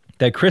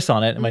 They had Chris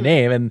on it and my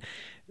name, and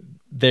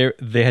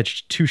they had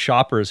 2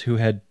 shoppers who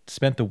had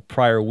spent the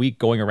prior week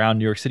going around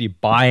New York City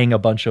buying a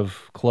bunch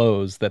of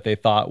clothes that they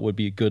thought would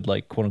be good,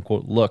 like quote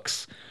unquote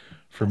looks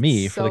for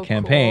me for the So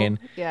campaign.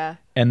 cool. Yeah.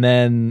 And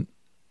then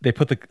they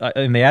put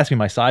and they asked me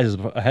my sizes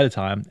ahead of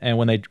time. And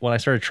when I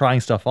started trying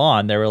stuff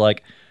on, they were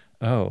like,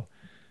 "Oh,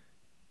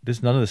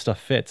 none of this stuff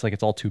fits. Like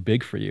it's all too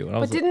big for you." And I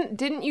was But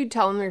didn't you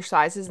tell them your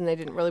sizes and they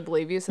didn't really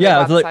believe you? So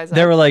yeah, they got the size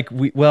they up? were like,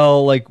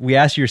 we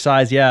asked you your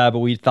size, yeah, but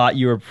we thought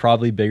you were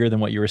probably bigger than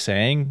what you were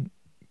saying,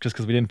 just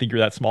because we didn't think you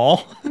were that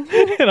small.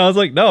 And I was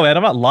like, no, man,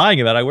 I'm not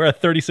lying about it. I wear a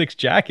 36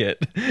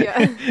 jacket.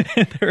 Yeah.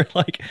 And they were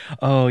like,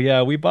 oh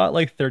yeah, we bought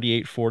like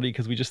 38, 40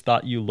 because we just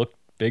thought you looked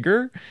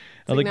bigger.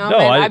 I was like, No, no,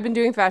 man, I've been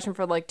doing fashion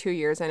for like 2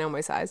 years. I know my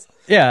size.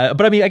 yeah,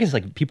 but I mean, I guess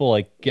like people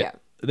like Yeah.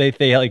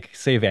 they like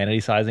say vanity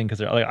sizing because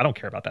they're like, I don't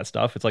care about that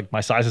stuff. It's like my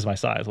size is my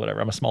size,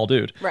 whatever. I'm a small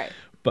dude. Right.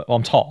 But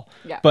I'm tall.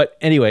 Yeah. But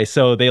anyway,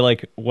 so they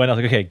like went out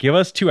like, okay, give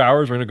us 2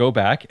 hours. We're going to go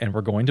back and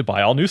we're going to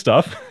buy all new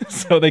stuff.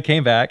 So they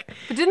came back.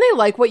 But didn't they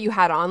like what you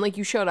had on? Like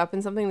you showed up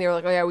in something, they were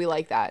like, oh yeah, we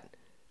like that.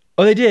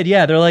 Oh, they did.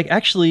 Yeah. They're like,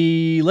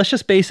 actually, let's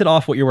just base it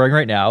off what you're wearing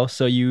right now.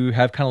 So you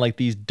have kind of like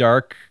these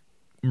dark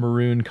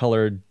maroon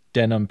colored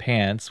denim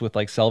pants with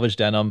like selvage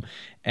denim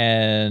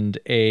and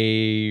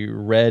a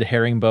red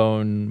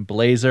herringbone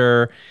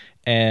blazer.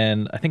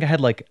 And I think I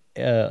had like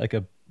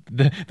a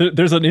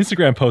there's an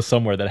Instagram post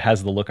somewhere that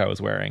has the look I was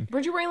wearing.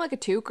 Weren't you wearing like a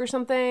toque or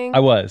something? I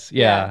was,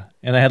 yeah. Yeah.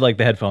 And I had like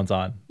the headphones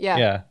on. Yeah.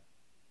 Yeah.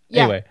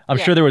 Yeah. Anyway, I'm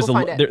Yeah. sure there was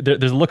We'll find it.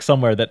 there's a look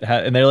somewhere that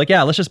and they're like,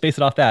 yeah, let's just base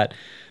it off that.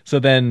 So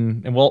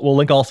then, and we'll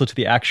link also to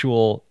the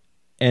actual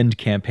end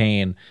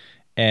campaign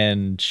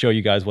and show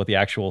you guys what the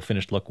actual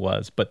finished look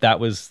was. But that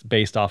was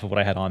based off of what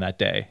I had on that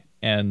day.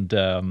 And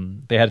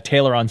they had a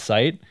tailor on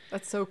site.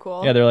 That's so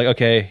cool. Yeah, they're like,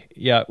 okay,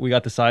 yeah, we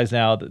got the size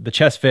now. The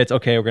chest fits.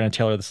 Okay, we're going to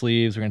tailor the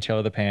sleeves. We're going to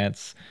tailor the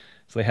pants.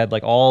 So they had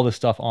like all the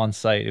stuff on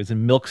site. It was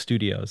in Milk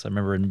Studios, I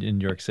remember in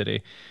New York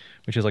City,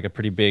 which is like a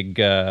pretty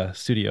big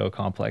studio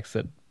complex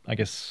that I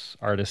guess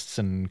artists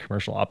and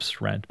commercial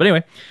ops rent. But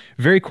anyway,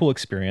 very cool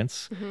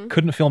experience.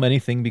 Couldn't film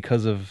anything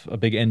because of a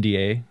big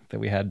NDA that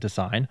we had to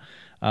sign.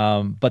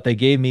 But they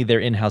gave me their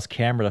in-house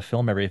camera to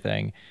film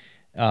everything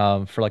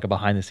for like a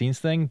behind the scenes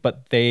thing,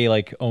 but they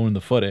like own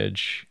the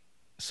footage.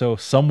 So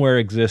somewhere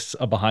exists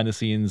behind the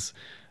scenes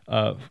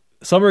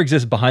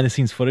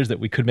footage that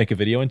we could make a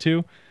video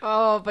into.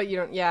 Oh, but you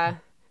don't. Yeah.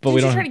 But Did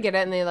we you don't- try to get it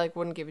and they like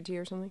wouldn't give it to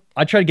you or something?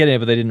 I tried to get in,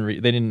 but they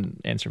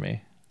didn't answer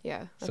me.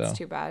 Yeah, that's So.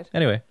 too bad.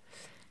 Anyway,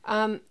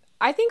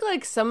 I think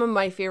like some of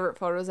my favorite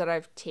photos that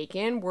I've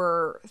taken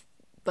were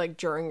like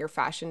during your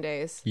fashion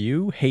days.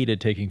 you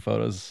hated taking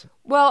photos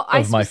Well,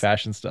 of my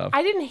fashion stuff.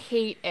 I didn't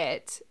hate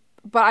it,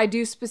 but I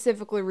do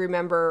specifically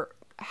remember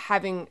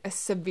having a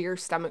severe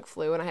stomach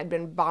flu and I had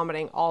been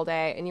vomiting all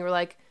day and you were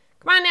like,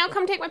 come on now,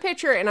 come take my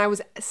picture. And I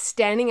was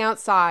standing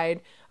outside.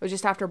 It was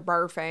just after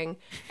barfing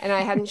and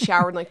I hadn't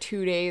showered in like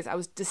 2 days. I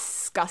was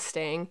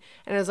disgusting.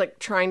 And I was like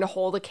trying to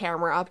hold a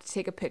camera up to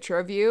take a picture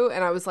of you.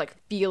 And I was like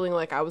feeling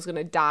like I was going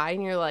to die.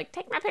 And you're like,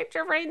 take my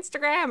picture for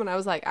Instagram. And I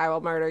was like, I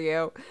will murder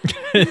you.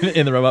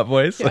 in the robot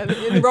voice. Yeah,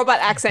 in the robot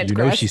accent, You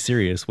know Chris. she's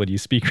serious when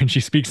she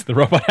speaks in the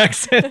robot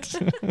accent.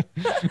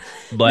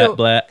 Blah, No.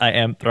 blah, I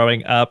am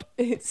throwing up.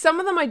 Some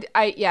of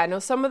them,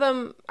 some of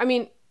them, I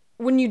mean,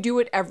 when you do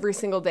it every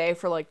single day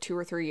for like 2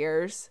 or 3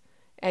 years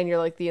and you're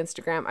like the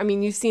Instagram, I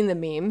mean, you've seen the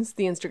memes,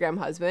 the Instagram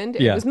husband,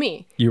 it Yeah. was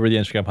me. You were the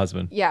Instagram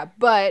husband. Yeah,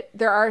 but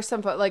there are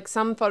some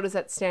photos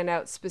that stand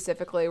out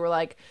specifically were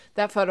like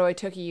that photo I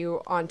took of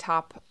you on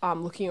top,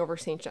 looking over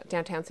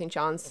downtown St.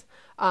 John's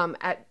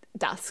at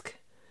dusk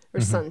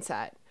or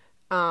sunset.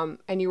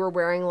 And you were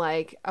wearing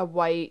like a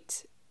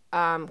white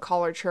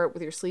collared shirt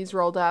with your sleeves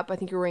rolled up. I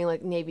think you were wearing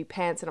like navy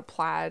pants and a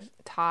plaid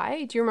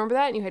tie. Do you remember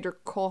that? And you had your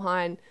Cole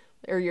Haan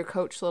or your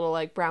Coach little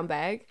like brown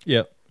bag.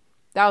 Yep.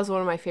 That was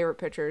one of my favorite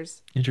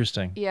pictures.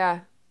 Interesting. Yeah.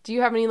 Do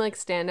you have any like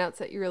standouts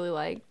that you really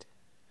liked?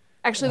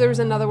 Actually, there was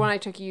another one I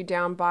took you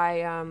down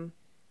by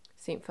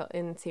St.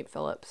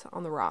 Philip's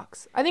on the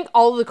rocks. I think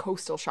all of the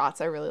coastal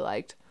shots I really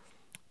liked.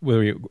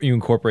 Where you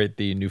incorporate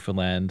the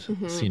Newfoundland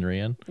scenery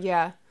in.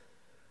 Yeah.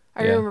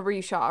 I Yeah. remember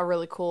you shot a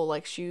really cool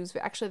like shoes.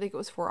 Actually, I think it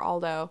was for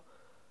Aldo.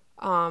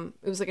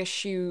 It was like a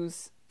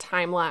shoes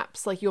time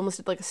lapse. Like you almost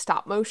did like a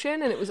stop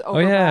motion, and it was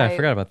over yeah, by I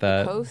forgot about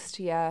that. the coast.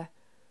 Yeah.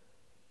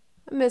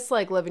 I miss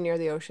like living near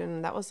the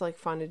ocean. That was like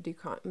fun to do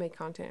make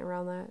content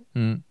around that.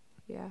 Mm.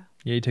 Yeah.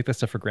 Yeah, you take that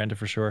stuff for granted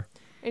for sure.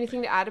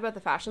 Anything to add about the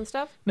fashion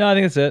stuff? No, I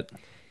think that's it.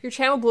 Your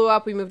channel blew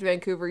up. We moved to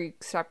Vancouver. You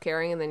stopped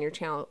caring, and then your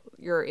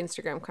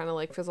Instagram kind of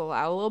like fizzled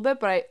out a little bit.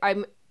 But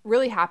I'm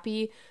really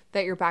happy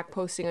that you're back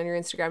posting on your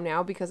Instagram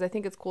now, because I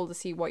think it's cool to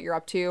see what you're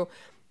up to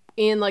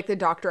in like the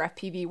Dr.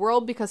 FPV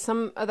world, because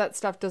some of that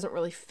stuff doesn't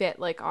really fit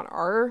like on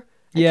our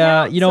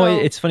Yeah, account. you know,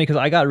 So- it's funny because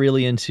I got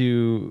really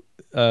into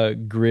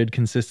grid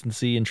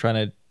consistency and trying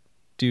to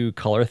do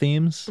color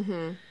themes.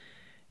 Mm-hmm.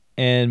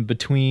 And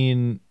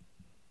between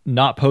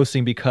not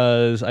posting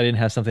because I didn't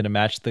have something to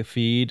match the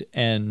feed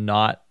and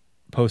not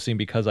posting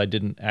because I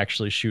didn't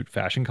actually shoot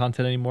fashion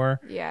content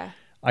anymore, Yeah.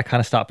 I kind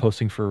of stopped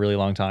posting for a really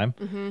long time.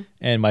 Mm-hmm.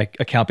 And my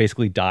account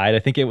basically died. I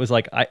think it was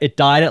like, it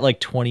died at like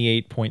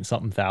 28 point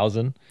something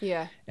thousand.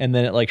 Yeah. And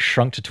then it like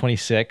shrunk to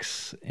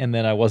 26. And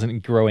then I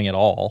wasn't growing at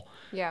all.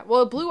 Yeah.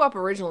 Well, it blew up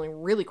originally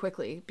really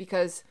quickly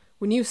because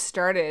when you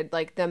started,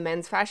 like the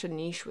men's fashion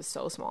niche was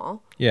so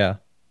small. Yeah.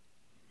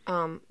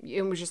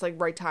 It was just like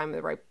right time,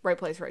 the right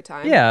place, right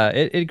time. Yeah,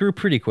 it grew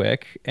pretty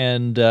quick,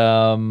 and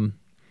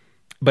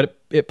but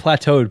it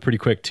plateaued pretty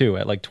quick too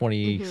at like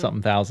 20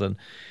 something thousand,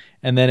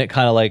 and then it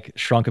kind of like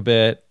shrunk a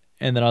bit,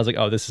 and then I was like,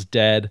 oh, this is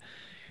dead,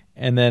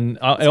 and then It's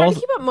it hard also, to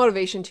keep up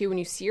motivation too when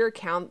you see your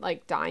account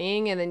like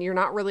dying and then you're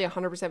not really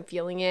 100%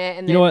 feeling it.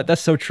 And you then, know what?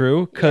 That's so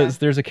true, because Yeah.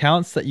 there's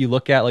accounts that you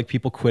look at, like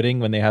people quitting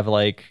when they have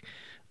like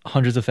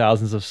hundreds of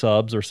thousands of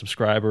subs or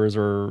subscribers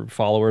or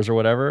followers or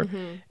whatever,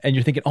 and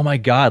you're thinking, oh my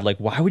god, like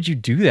why would you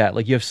do that?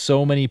 Like you have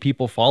so many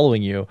people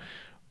following you.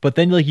 But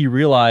then like you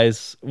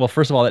realize, well,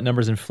 first of all, that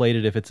number's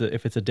inflated if it's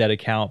a dead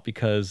account,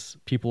 because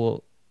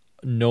people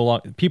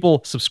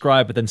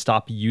subscribe but then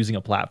stop using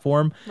a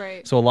platform.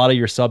 Right. So a lot of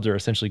your subs are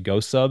essentially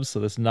ghost subs. So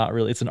that's not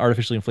really, it's an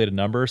artificially inflated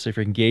number. So if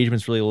your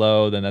engagement's really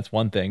low, then that's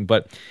one thing.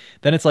 But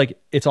then it's like,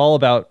 it's all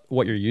about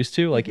what you're used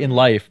to. Like in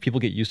life, people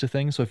get used to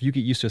things. So if you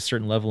get used to a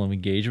certain level of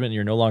engagement and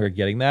you're no longer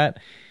getting that,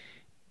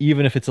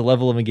 even if it's a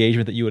level of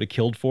engagement that you would have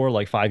killed for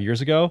like 5 years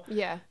ago,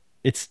 Yeah.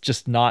 it's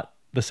just not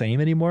the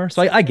same anymore.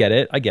 So I get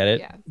it.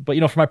 Yeah. But,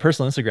 you know, for my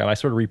personal Instagram, I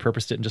sort of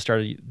repurposed it and just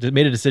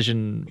made a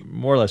decision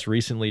more or less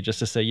recently just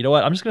to say, you know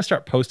what, I'm just going to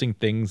start posting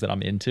things that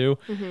I'm into,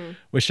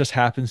 which just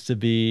happens to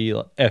be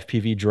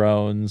FPV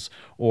drones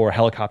or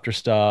helicopter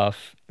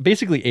stuff,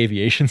 basically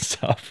aviation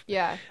stuff.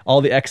 Yeah. All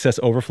the excess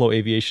overflow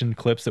aviation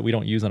clips that we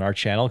don't use on our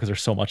channel because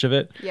there's so much of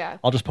it. Yeah.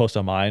 I'll just post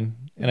on mine.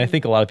 And I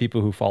think a lot of people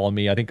who follow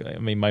me,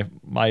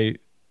 my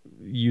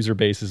user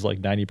base is like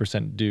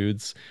 90%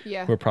 dudes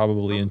Yeah. who are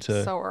probably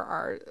into. So are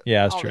our.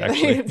 Yeah, that's all true. the-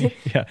 Actually,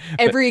 yeah,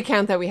 Every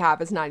account that we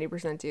have is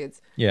 90%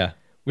 dudes. yeah,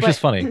 which But- is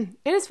funny.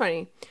 It is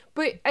funny,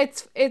 but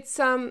it's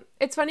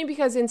funny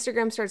because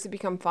Instagram starts to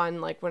become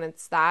fun like when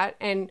it's that,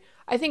 and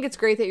I think it's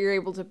great that you're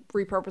able to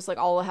repurpose like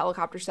all the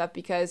helicopter stuff,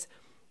 because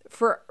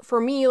for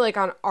me, like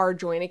on our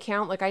joint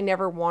account, like I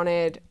never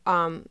wanted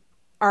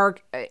our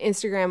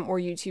Instagram or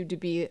YouTube to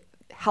be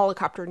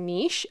helicopter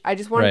niche. I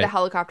just wanted Right. the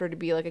helicopter to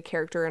be like a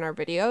character in our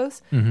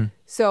videos.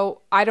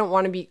 So I don't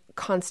want to be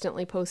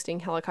constantly posting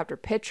helicopter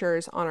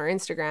pictures on our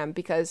Instagram,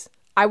 because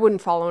I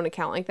wouldn't follow an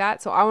account like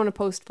that. So I want to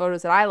post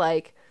photos that I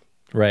like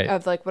Right.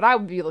 of like what I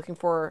would be looking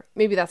for.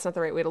 Maybe that's not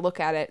the right way to look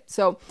at it.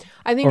 So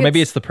I think Or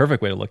maybe it's the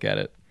perfect way to look at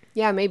it.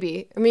 yeah,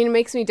 maybe. I mean, it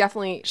makes me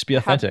definitely Just be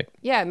authentic.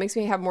 it makes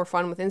me have more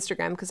fun with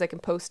Instagram because I can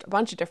post a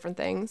bunch of different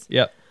things.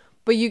 Yep.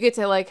 But you get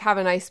to like have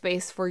a nice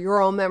space for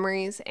your own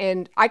memories.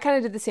 And I kind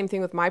of did the same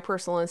thing with my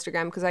personal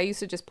Instagram, because I used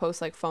to just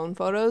post like phone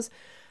photos.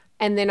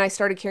 And then I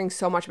started caring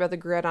so much about the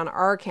grid on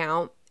our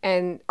account.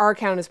 And our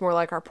account is more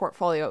like our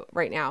portfolio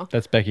right now.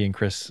 That's Becky and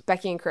Chris.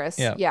 Becky and Chris.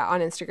 Yeah. Yeah,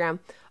 on Instagram.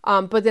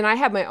 But then I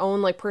had my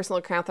own like personal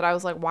account that I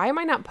was like, why am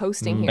I not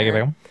posting Becky here?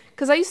 Beckham.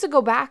 Because I used to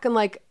go back and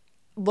like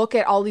look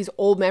at all these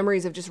old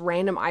memories of just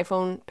random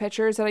iPhone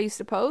pictures that I used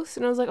to post.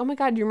 And I was like, oh my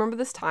God, do you remember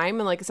this time?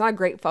 And like, it's not a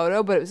great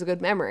photo, but it was a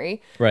good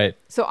memory. Right.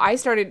 So I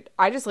just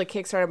like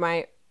kickstarted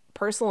my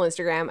personal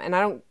Instagram, and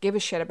I don't give a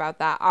shit about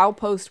that. I'll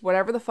post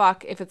whatever the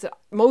fuck. If it's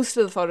most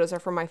of the photos are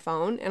from my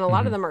phone, and a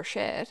lot of them are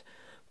shit,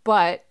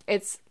 but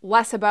it's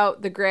less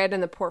about the grid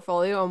and the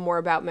portfolio and more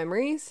about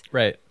memories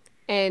Right.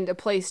 and a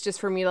place just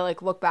for me to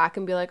like look back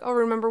and be like, oh,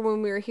 remember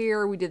when we were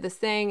here, we did this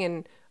thing,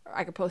 and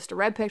I could post a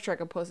red picture, I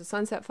could post a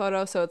sunset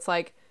photo. So it's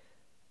like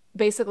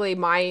basically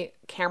my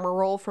camera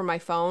roll from my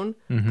phone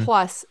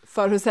plus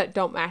photos that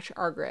don't match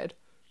our grid.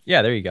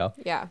 Yeah, there you go.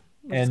 Yeah,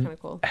 which is And kind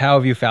of cool. how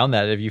have you found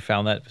that? Have you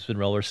found that it's been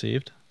well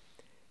received?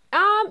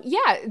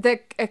 Yeah, the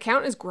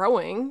account is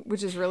growing,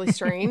 which is really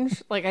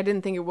strange. Like, I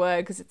didn't think it would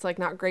because it's like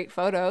not great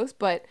photos,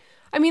 but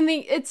I mean,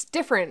 it's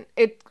different.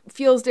 It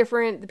feels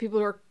different. The people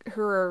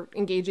who are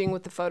engaging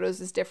with the photos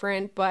is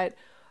different, but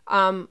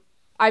I've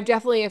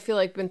definitely, I feel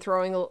like, been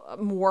throwing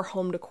more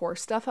home decor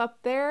stuff up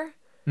there.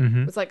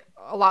 Mm-hmm. It's like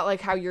a lot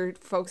like how you're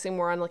focusing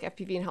more on like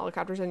FPV and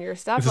helicopters on your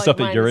stuff. Is the like stuff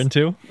that you're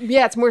into?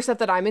 Yeah, it's more stuff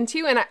that I'm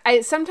into, and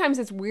I sometimes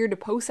it's weird to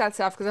post that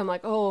stuff because I'm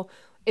like, oh,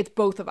 it's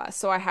both of us,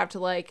 so I have to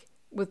like.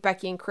 With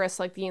Becky and Chris,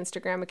 like the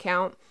Instagram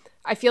account,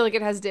 I feel like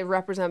it has to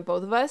represent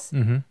both of us.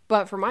 Mm-hmm.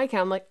 But for my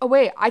account, I'm like, oh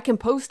wait, I can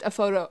post a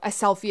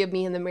selfie of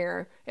me in the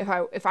mirror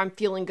if I'm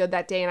feeling good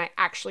that day and I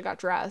actually got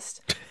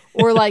dressed,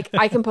 or like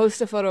I can post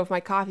a photo of my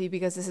coffee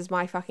because this is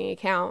my fucking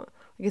account.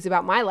 Like, it's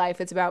about my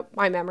life. It's about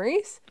my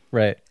memories.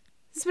 Right.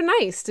 It's been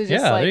nice to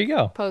just there you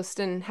go. Post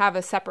and have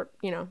a separate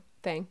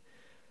thing.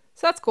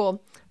 So that's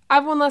cool. I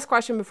have one last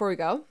question before we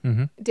go.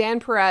 Mm-hmm.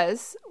 Dan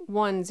Perez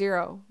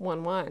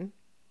 1011.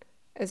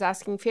 Is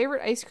asking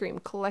favorite ice cream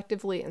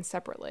collectively and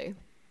separately.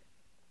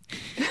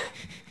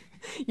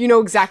 You know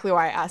exactly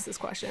why I asked this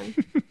question.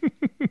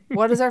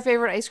 What is our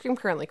favorite ice cream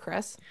currently,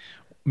 Chris?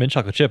 Mint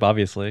chocolate chip,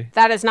 obviously.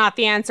 That is not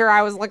the answer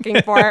I was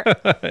looking for.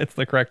 It's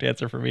the correct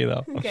answer for me,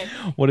 though. Okay.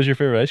 What is your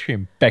favorite ice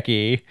cream,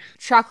 Becky?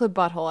 Chocolate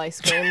butthole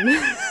ice cream.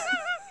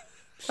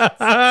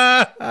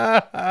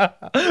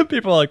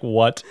 People are like,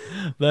 what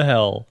the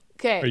hell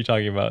Okay. are you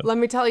talking about? Let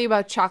me tell you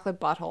about chocolate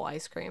butthole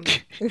ice cream.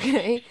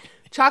 Okay.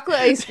 Chocolate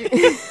ice cream.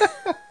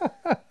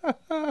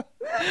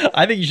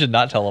 I think you should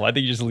not tell them. I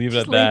think you just leave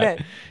it at that. Leave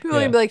it. People are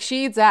going to be like,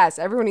 she eats ass.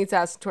 Everyone eats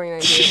ass in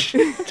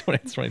 2019. It's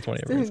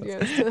 2020.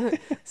 Everybody says.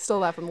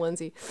 Stole that from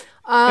Lindsay.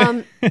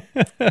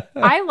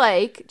 I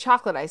like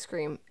chocolate ice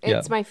cream.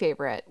 It's my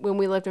favorite. When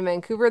we lived in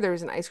Vancouver, there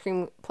was an ice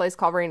cream place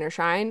called Rain or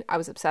Shine. I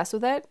was obsessed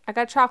with it. I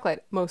got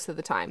chocolate most of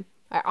the time.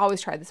 I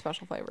always tried the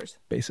special flavors.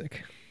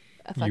 Basic.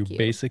 Fuck you.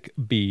 Basic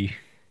B.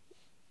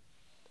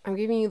 I'm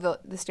giving you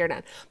the stare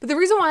down. But the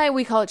reason why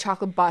we call it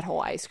chocolate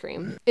butthole ice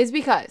cream is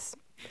because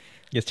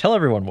Yes, tell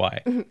everyone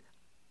why.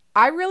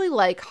 I really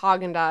like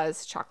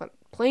Haagen-Dazs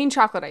plain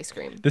chocolate ice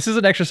cream. This is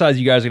an exercise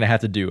you guys are going to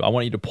have to do. I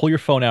want you to pull your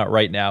phone out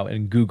right now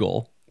and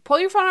Google. Pull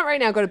your phone out right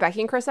now. Go to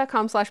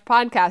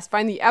beckyandchris.com/podcast.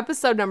 Find the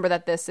episode number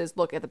that this is.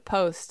 Look at the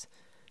post.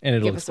 And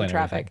it'll give us some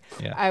explain traffic.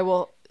 everything. Yeah. I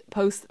will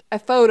post a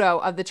photo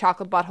of the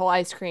chocolate butthole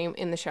ice cream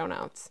in the show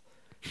notes.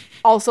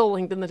 Also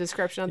linked in the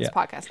description of this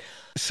podcast.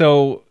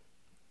 So,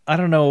 I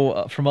don't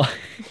know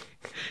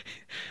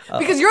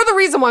because you're the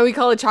reason why we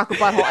call it chocolate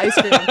butthole ice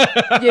cream.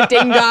 You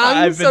ding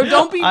dong. So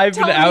don't be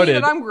telling me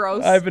that I'm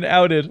gross. I've been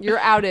outed. You're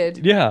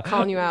outed. Yeah.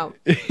 Calling you out.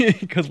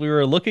 Because we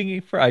were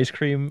looking for ice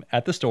cream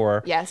at the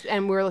store. Yes,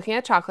 and we were looking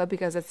at chocolate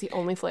because it's the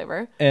only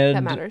flavor And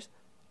that matters.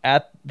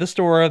 At the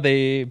store,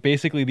 they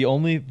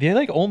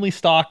only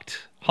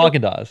stocked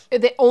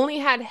Haagen-Dazs. They only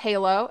had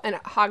Halo and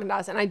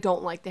Haagen-Dazs, and I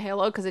don't like the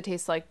Halo because it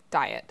tastes like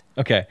diet.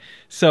 Okay.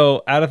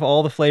 So out of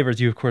all the flavors,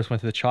 you of course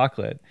went to the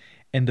chocolate,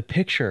 and the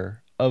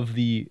picture of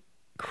the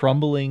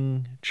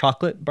crumbling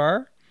chocolate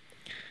bar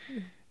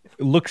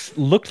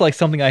looked like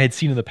something I had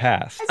seen in the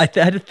past. I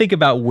had to think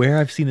about where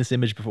I've seen this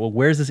image before.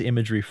 Where's this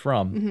imagery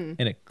from? Mm-hmm.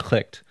 And it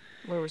clicked.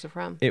 Where was it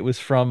from? It was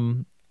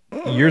from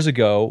years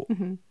ago,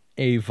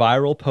 a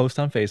viral post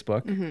on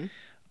Facebook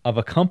of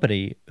a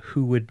company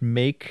who would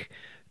make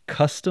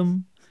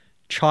custom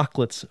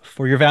chocolates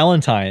for your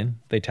Valentine,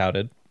 they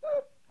touted.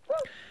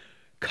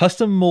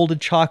 Custom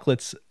molded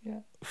chocolates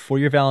for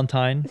your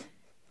Valentine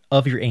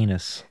of your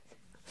anus.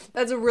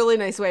 That's a really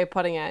nice way of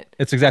putting it.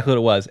 It's exactly what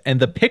it was.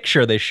 And the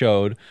picture they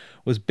showed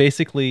was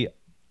basically,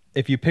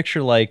 if you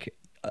picture like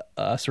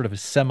a sort of a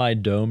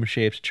semi-dome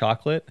shaped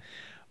chocolate,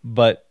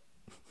 but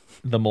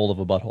the mold of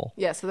a butthole.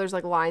 Yeah, so there's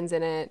like lines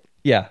in it.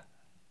 Yeah.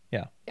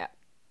 Yeah.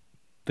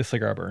 The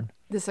cigar burn.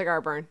 The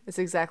cigar burn. It's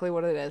exactly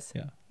what it is.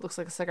 Yeah. Looks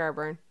like a cigar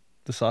burn.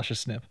 The sausage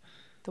snip.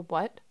 The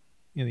what?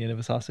 You know, the end of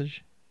a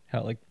sausage? How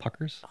it like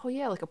puckers? Oh,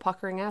 yeah, like a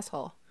puckering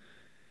asshole.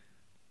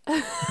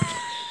 I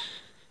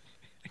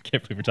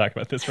can't believe we're talking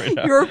about this right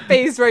now. Your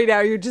face right now,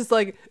 you're just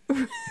like...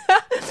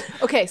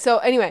 Okay, so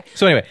anyway.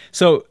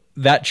 So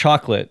that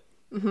chocolate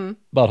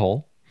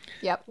butthole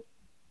Yep.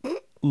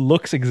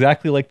 looks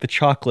exactly like the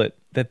chocolate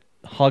that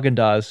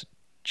Haagen-Dazs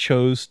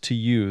chose to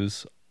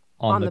use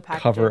on the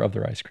cover of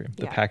their ice cream,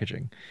 the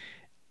packaging.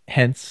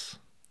 Hence...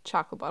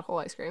 chocolate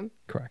butthole ice cream.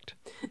 Correct.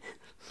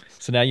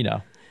 So now you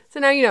know.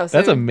 So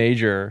That's a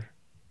major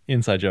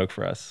inside joke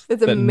for us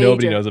that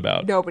nobody knows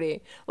about.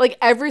 Nobody. Like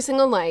every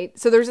single night.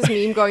 So there's this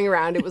meme going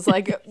around. It was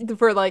like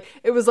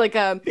it was like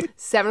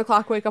 7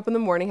 o'clock wake up in the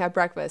morning, have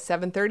breakfast.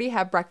 7:30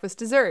 have breakfast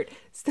dessert.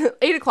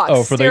 8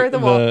 o'clock for stare at the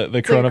wall.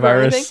 The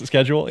coronavirus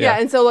schedule. Yeah,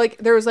 and so like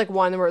there was like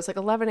one where it's like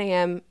 11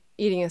 a.m.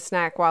 eating a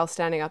snack while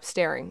standing up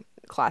staring.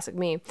 Classic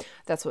me.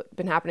 That's what's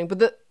been happening.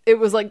 But it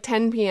was like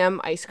 10 p.m.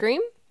 ice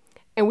cream.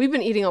 And we've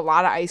been eating a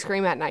lot of ice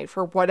cream at night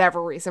for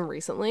whatever reason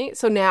recently.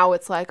 So now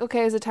it's like,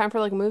 okay, is it time for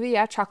like a movie?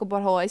 Yeah, chocolate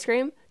butthole ice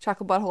cream.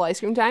 Chocolate butthole ice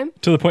cream time.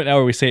 To the point now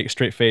where we say it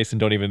straight face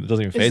and it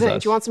doesn't even faze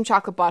us. Do you want some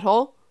chocolate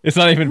butthole? It's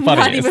not even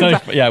funny. Not It's even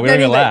not fu- even, yeah, we not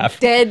don't even even laugh.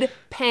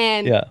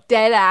 Deadpan, Yeah.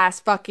 dead ass,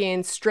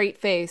 fucking straight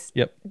face.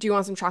 Yep. Do you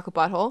want some chocolate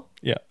butthole?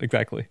 Yeah,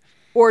 exactly.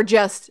 Or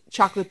just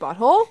chocolate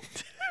butthole?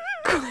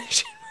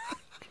 Question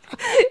mark.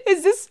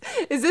 Is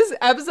this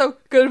episode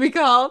gonna be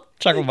called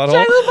Chocolate butthole?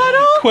 Chocolate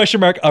butthole? Question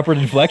mark upward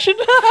inflection?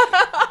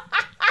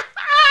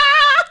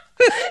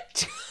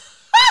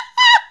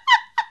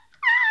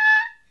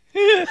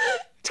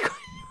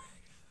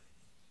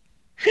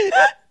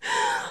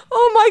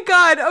 Oh my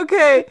god,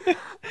 okay.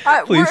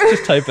 Please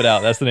just type it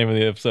out. That's the name of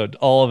the episode.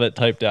 All of it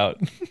typed out.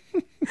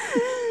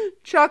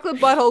 Chocolate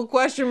butthole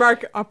question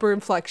mark upper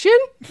inflection?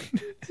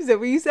 Is that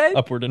what you said?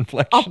 Upward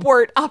inflection.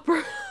 Upward,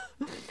 upper.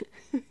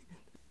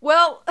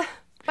 Well,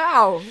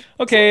 wow.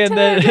 Okay, and 10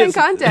 then out of 10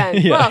 content.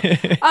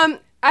 Yeah. Well,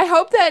 I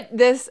hope that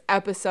this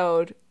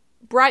episode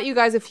brought you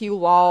guys a few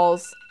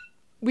lols.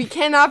 We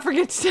cannot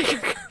forget to take our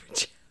garbage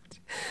out.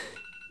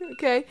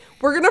 Okay,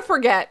 we're gonna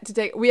forget to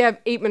take. We have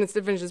 8 minutes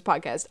to finish this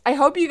podcast. I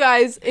hope you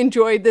guys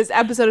enjoyed this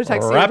episode of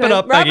Texting. Wrap it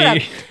up,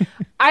 Peggy.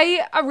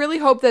 I really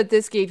hope that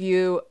this gave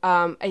you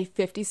a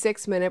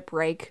 56-minute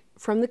break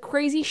from the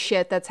crazy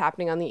shit that's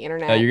happening on the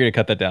internet. You're gonna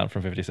cut that down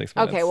from 56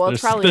 minutes. Okay, well,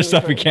 it's probably there's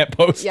stuff we between- can't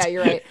post. Yeah,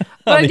 you're right. on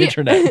But the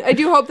internet. I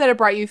do hope that it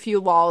brought you a few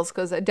lols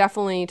because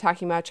definitely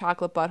talking about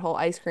chocolate butthole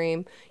ice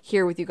cream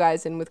here with you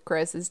guys and with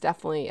Chris has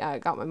definitely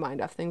got my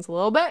mind off things a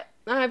little bit.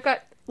 I've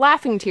got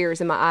laughing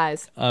tears in my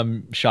eyes.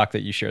 I'm shocked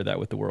that you shared that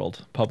with the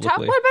world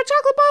publicly. What about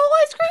chocolate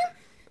butthole ice cream?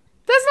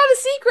 That's not a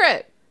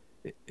secret.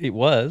 It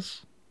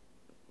was.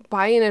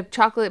 Buying a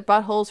chocolate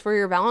buttholes for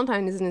your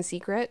Valentine isn't a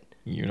secret.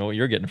 You know what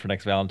you're getting for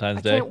next Valentine's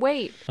I Day. can't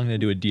wait. I'm gonna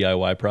do a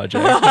DIY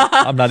project.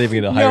 I'm not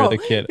even gonna hire the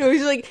kid. No,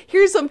 he's like,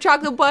 here's some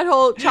chocolate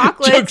butthole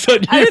chocolate. Joke's on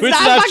you, And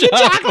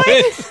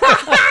it's not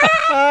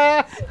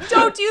chocolate.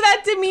 Don't do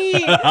that to me,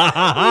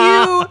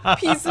 you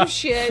piece of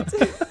shit.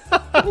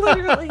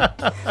 Literally.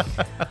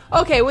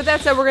 Okay, with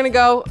that said, we're gonna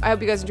go. I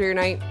hope you guys enjoy your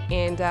night,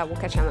 and we'll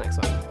catch you on the next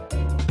one.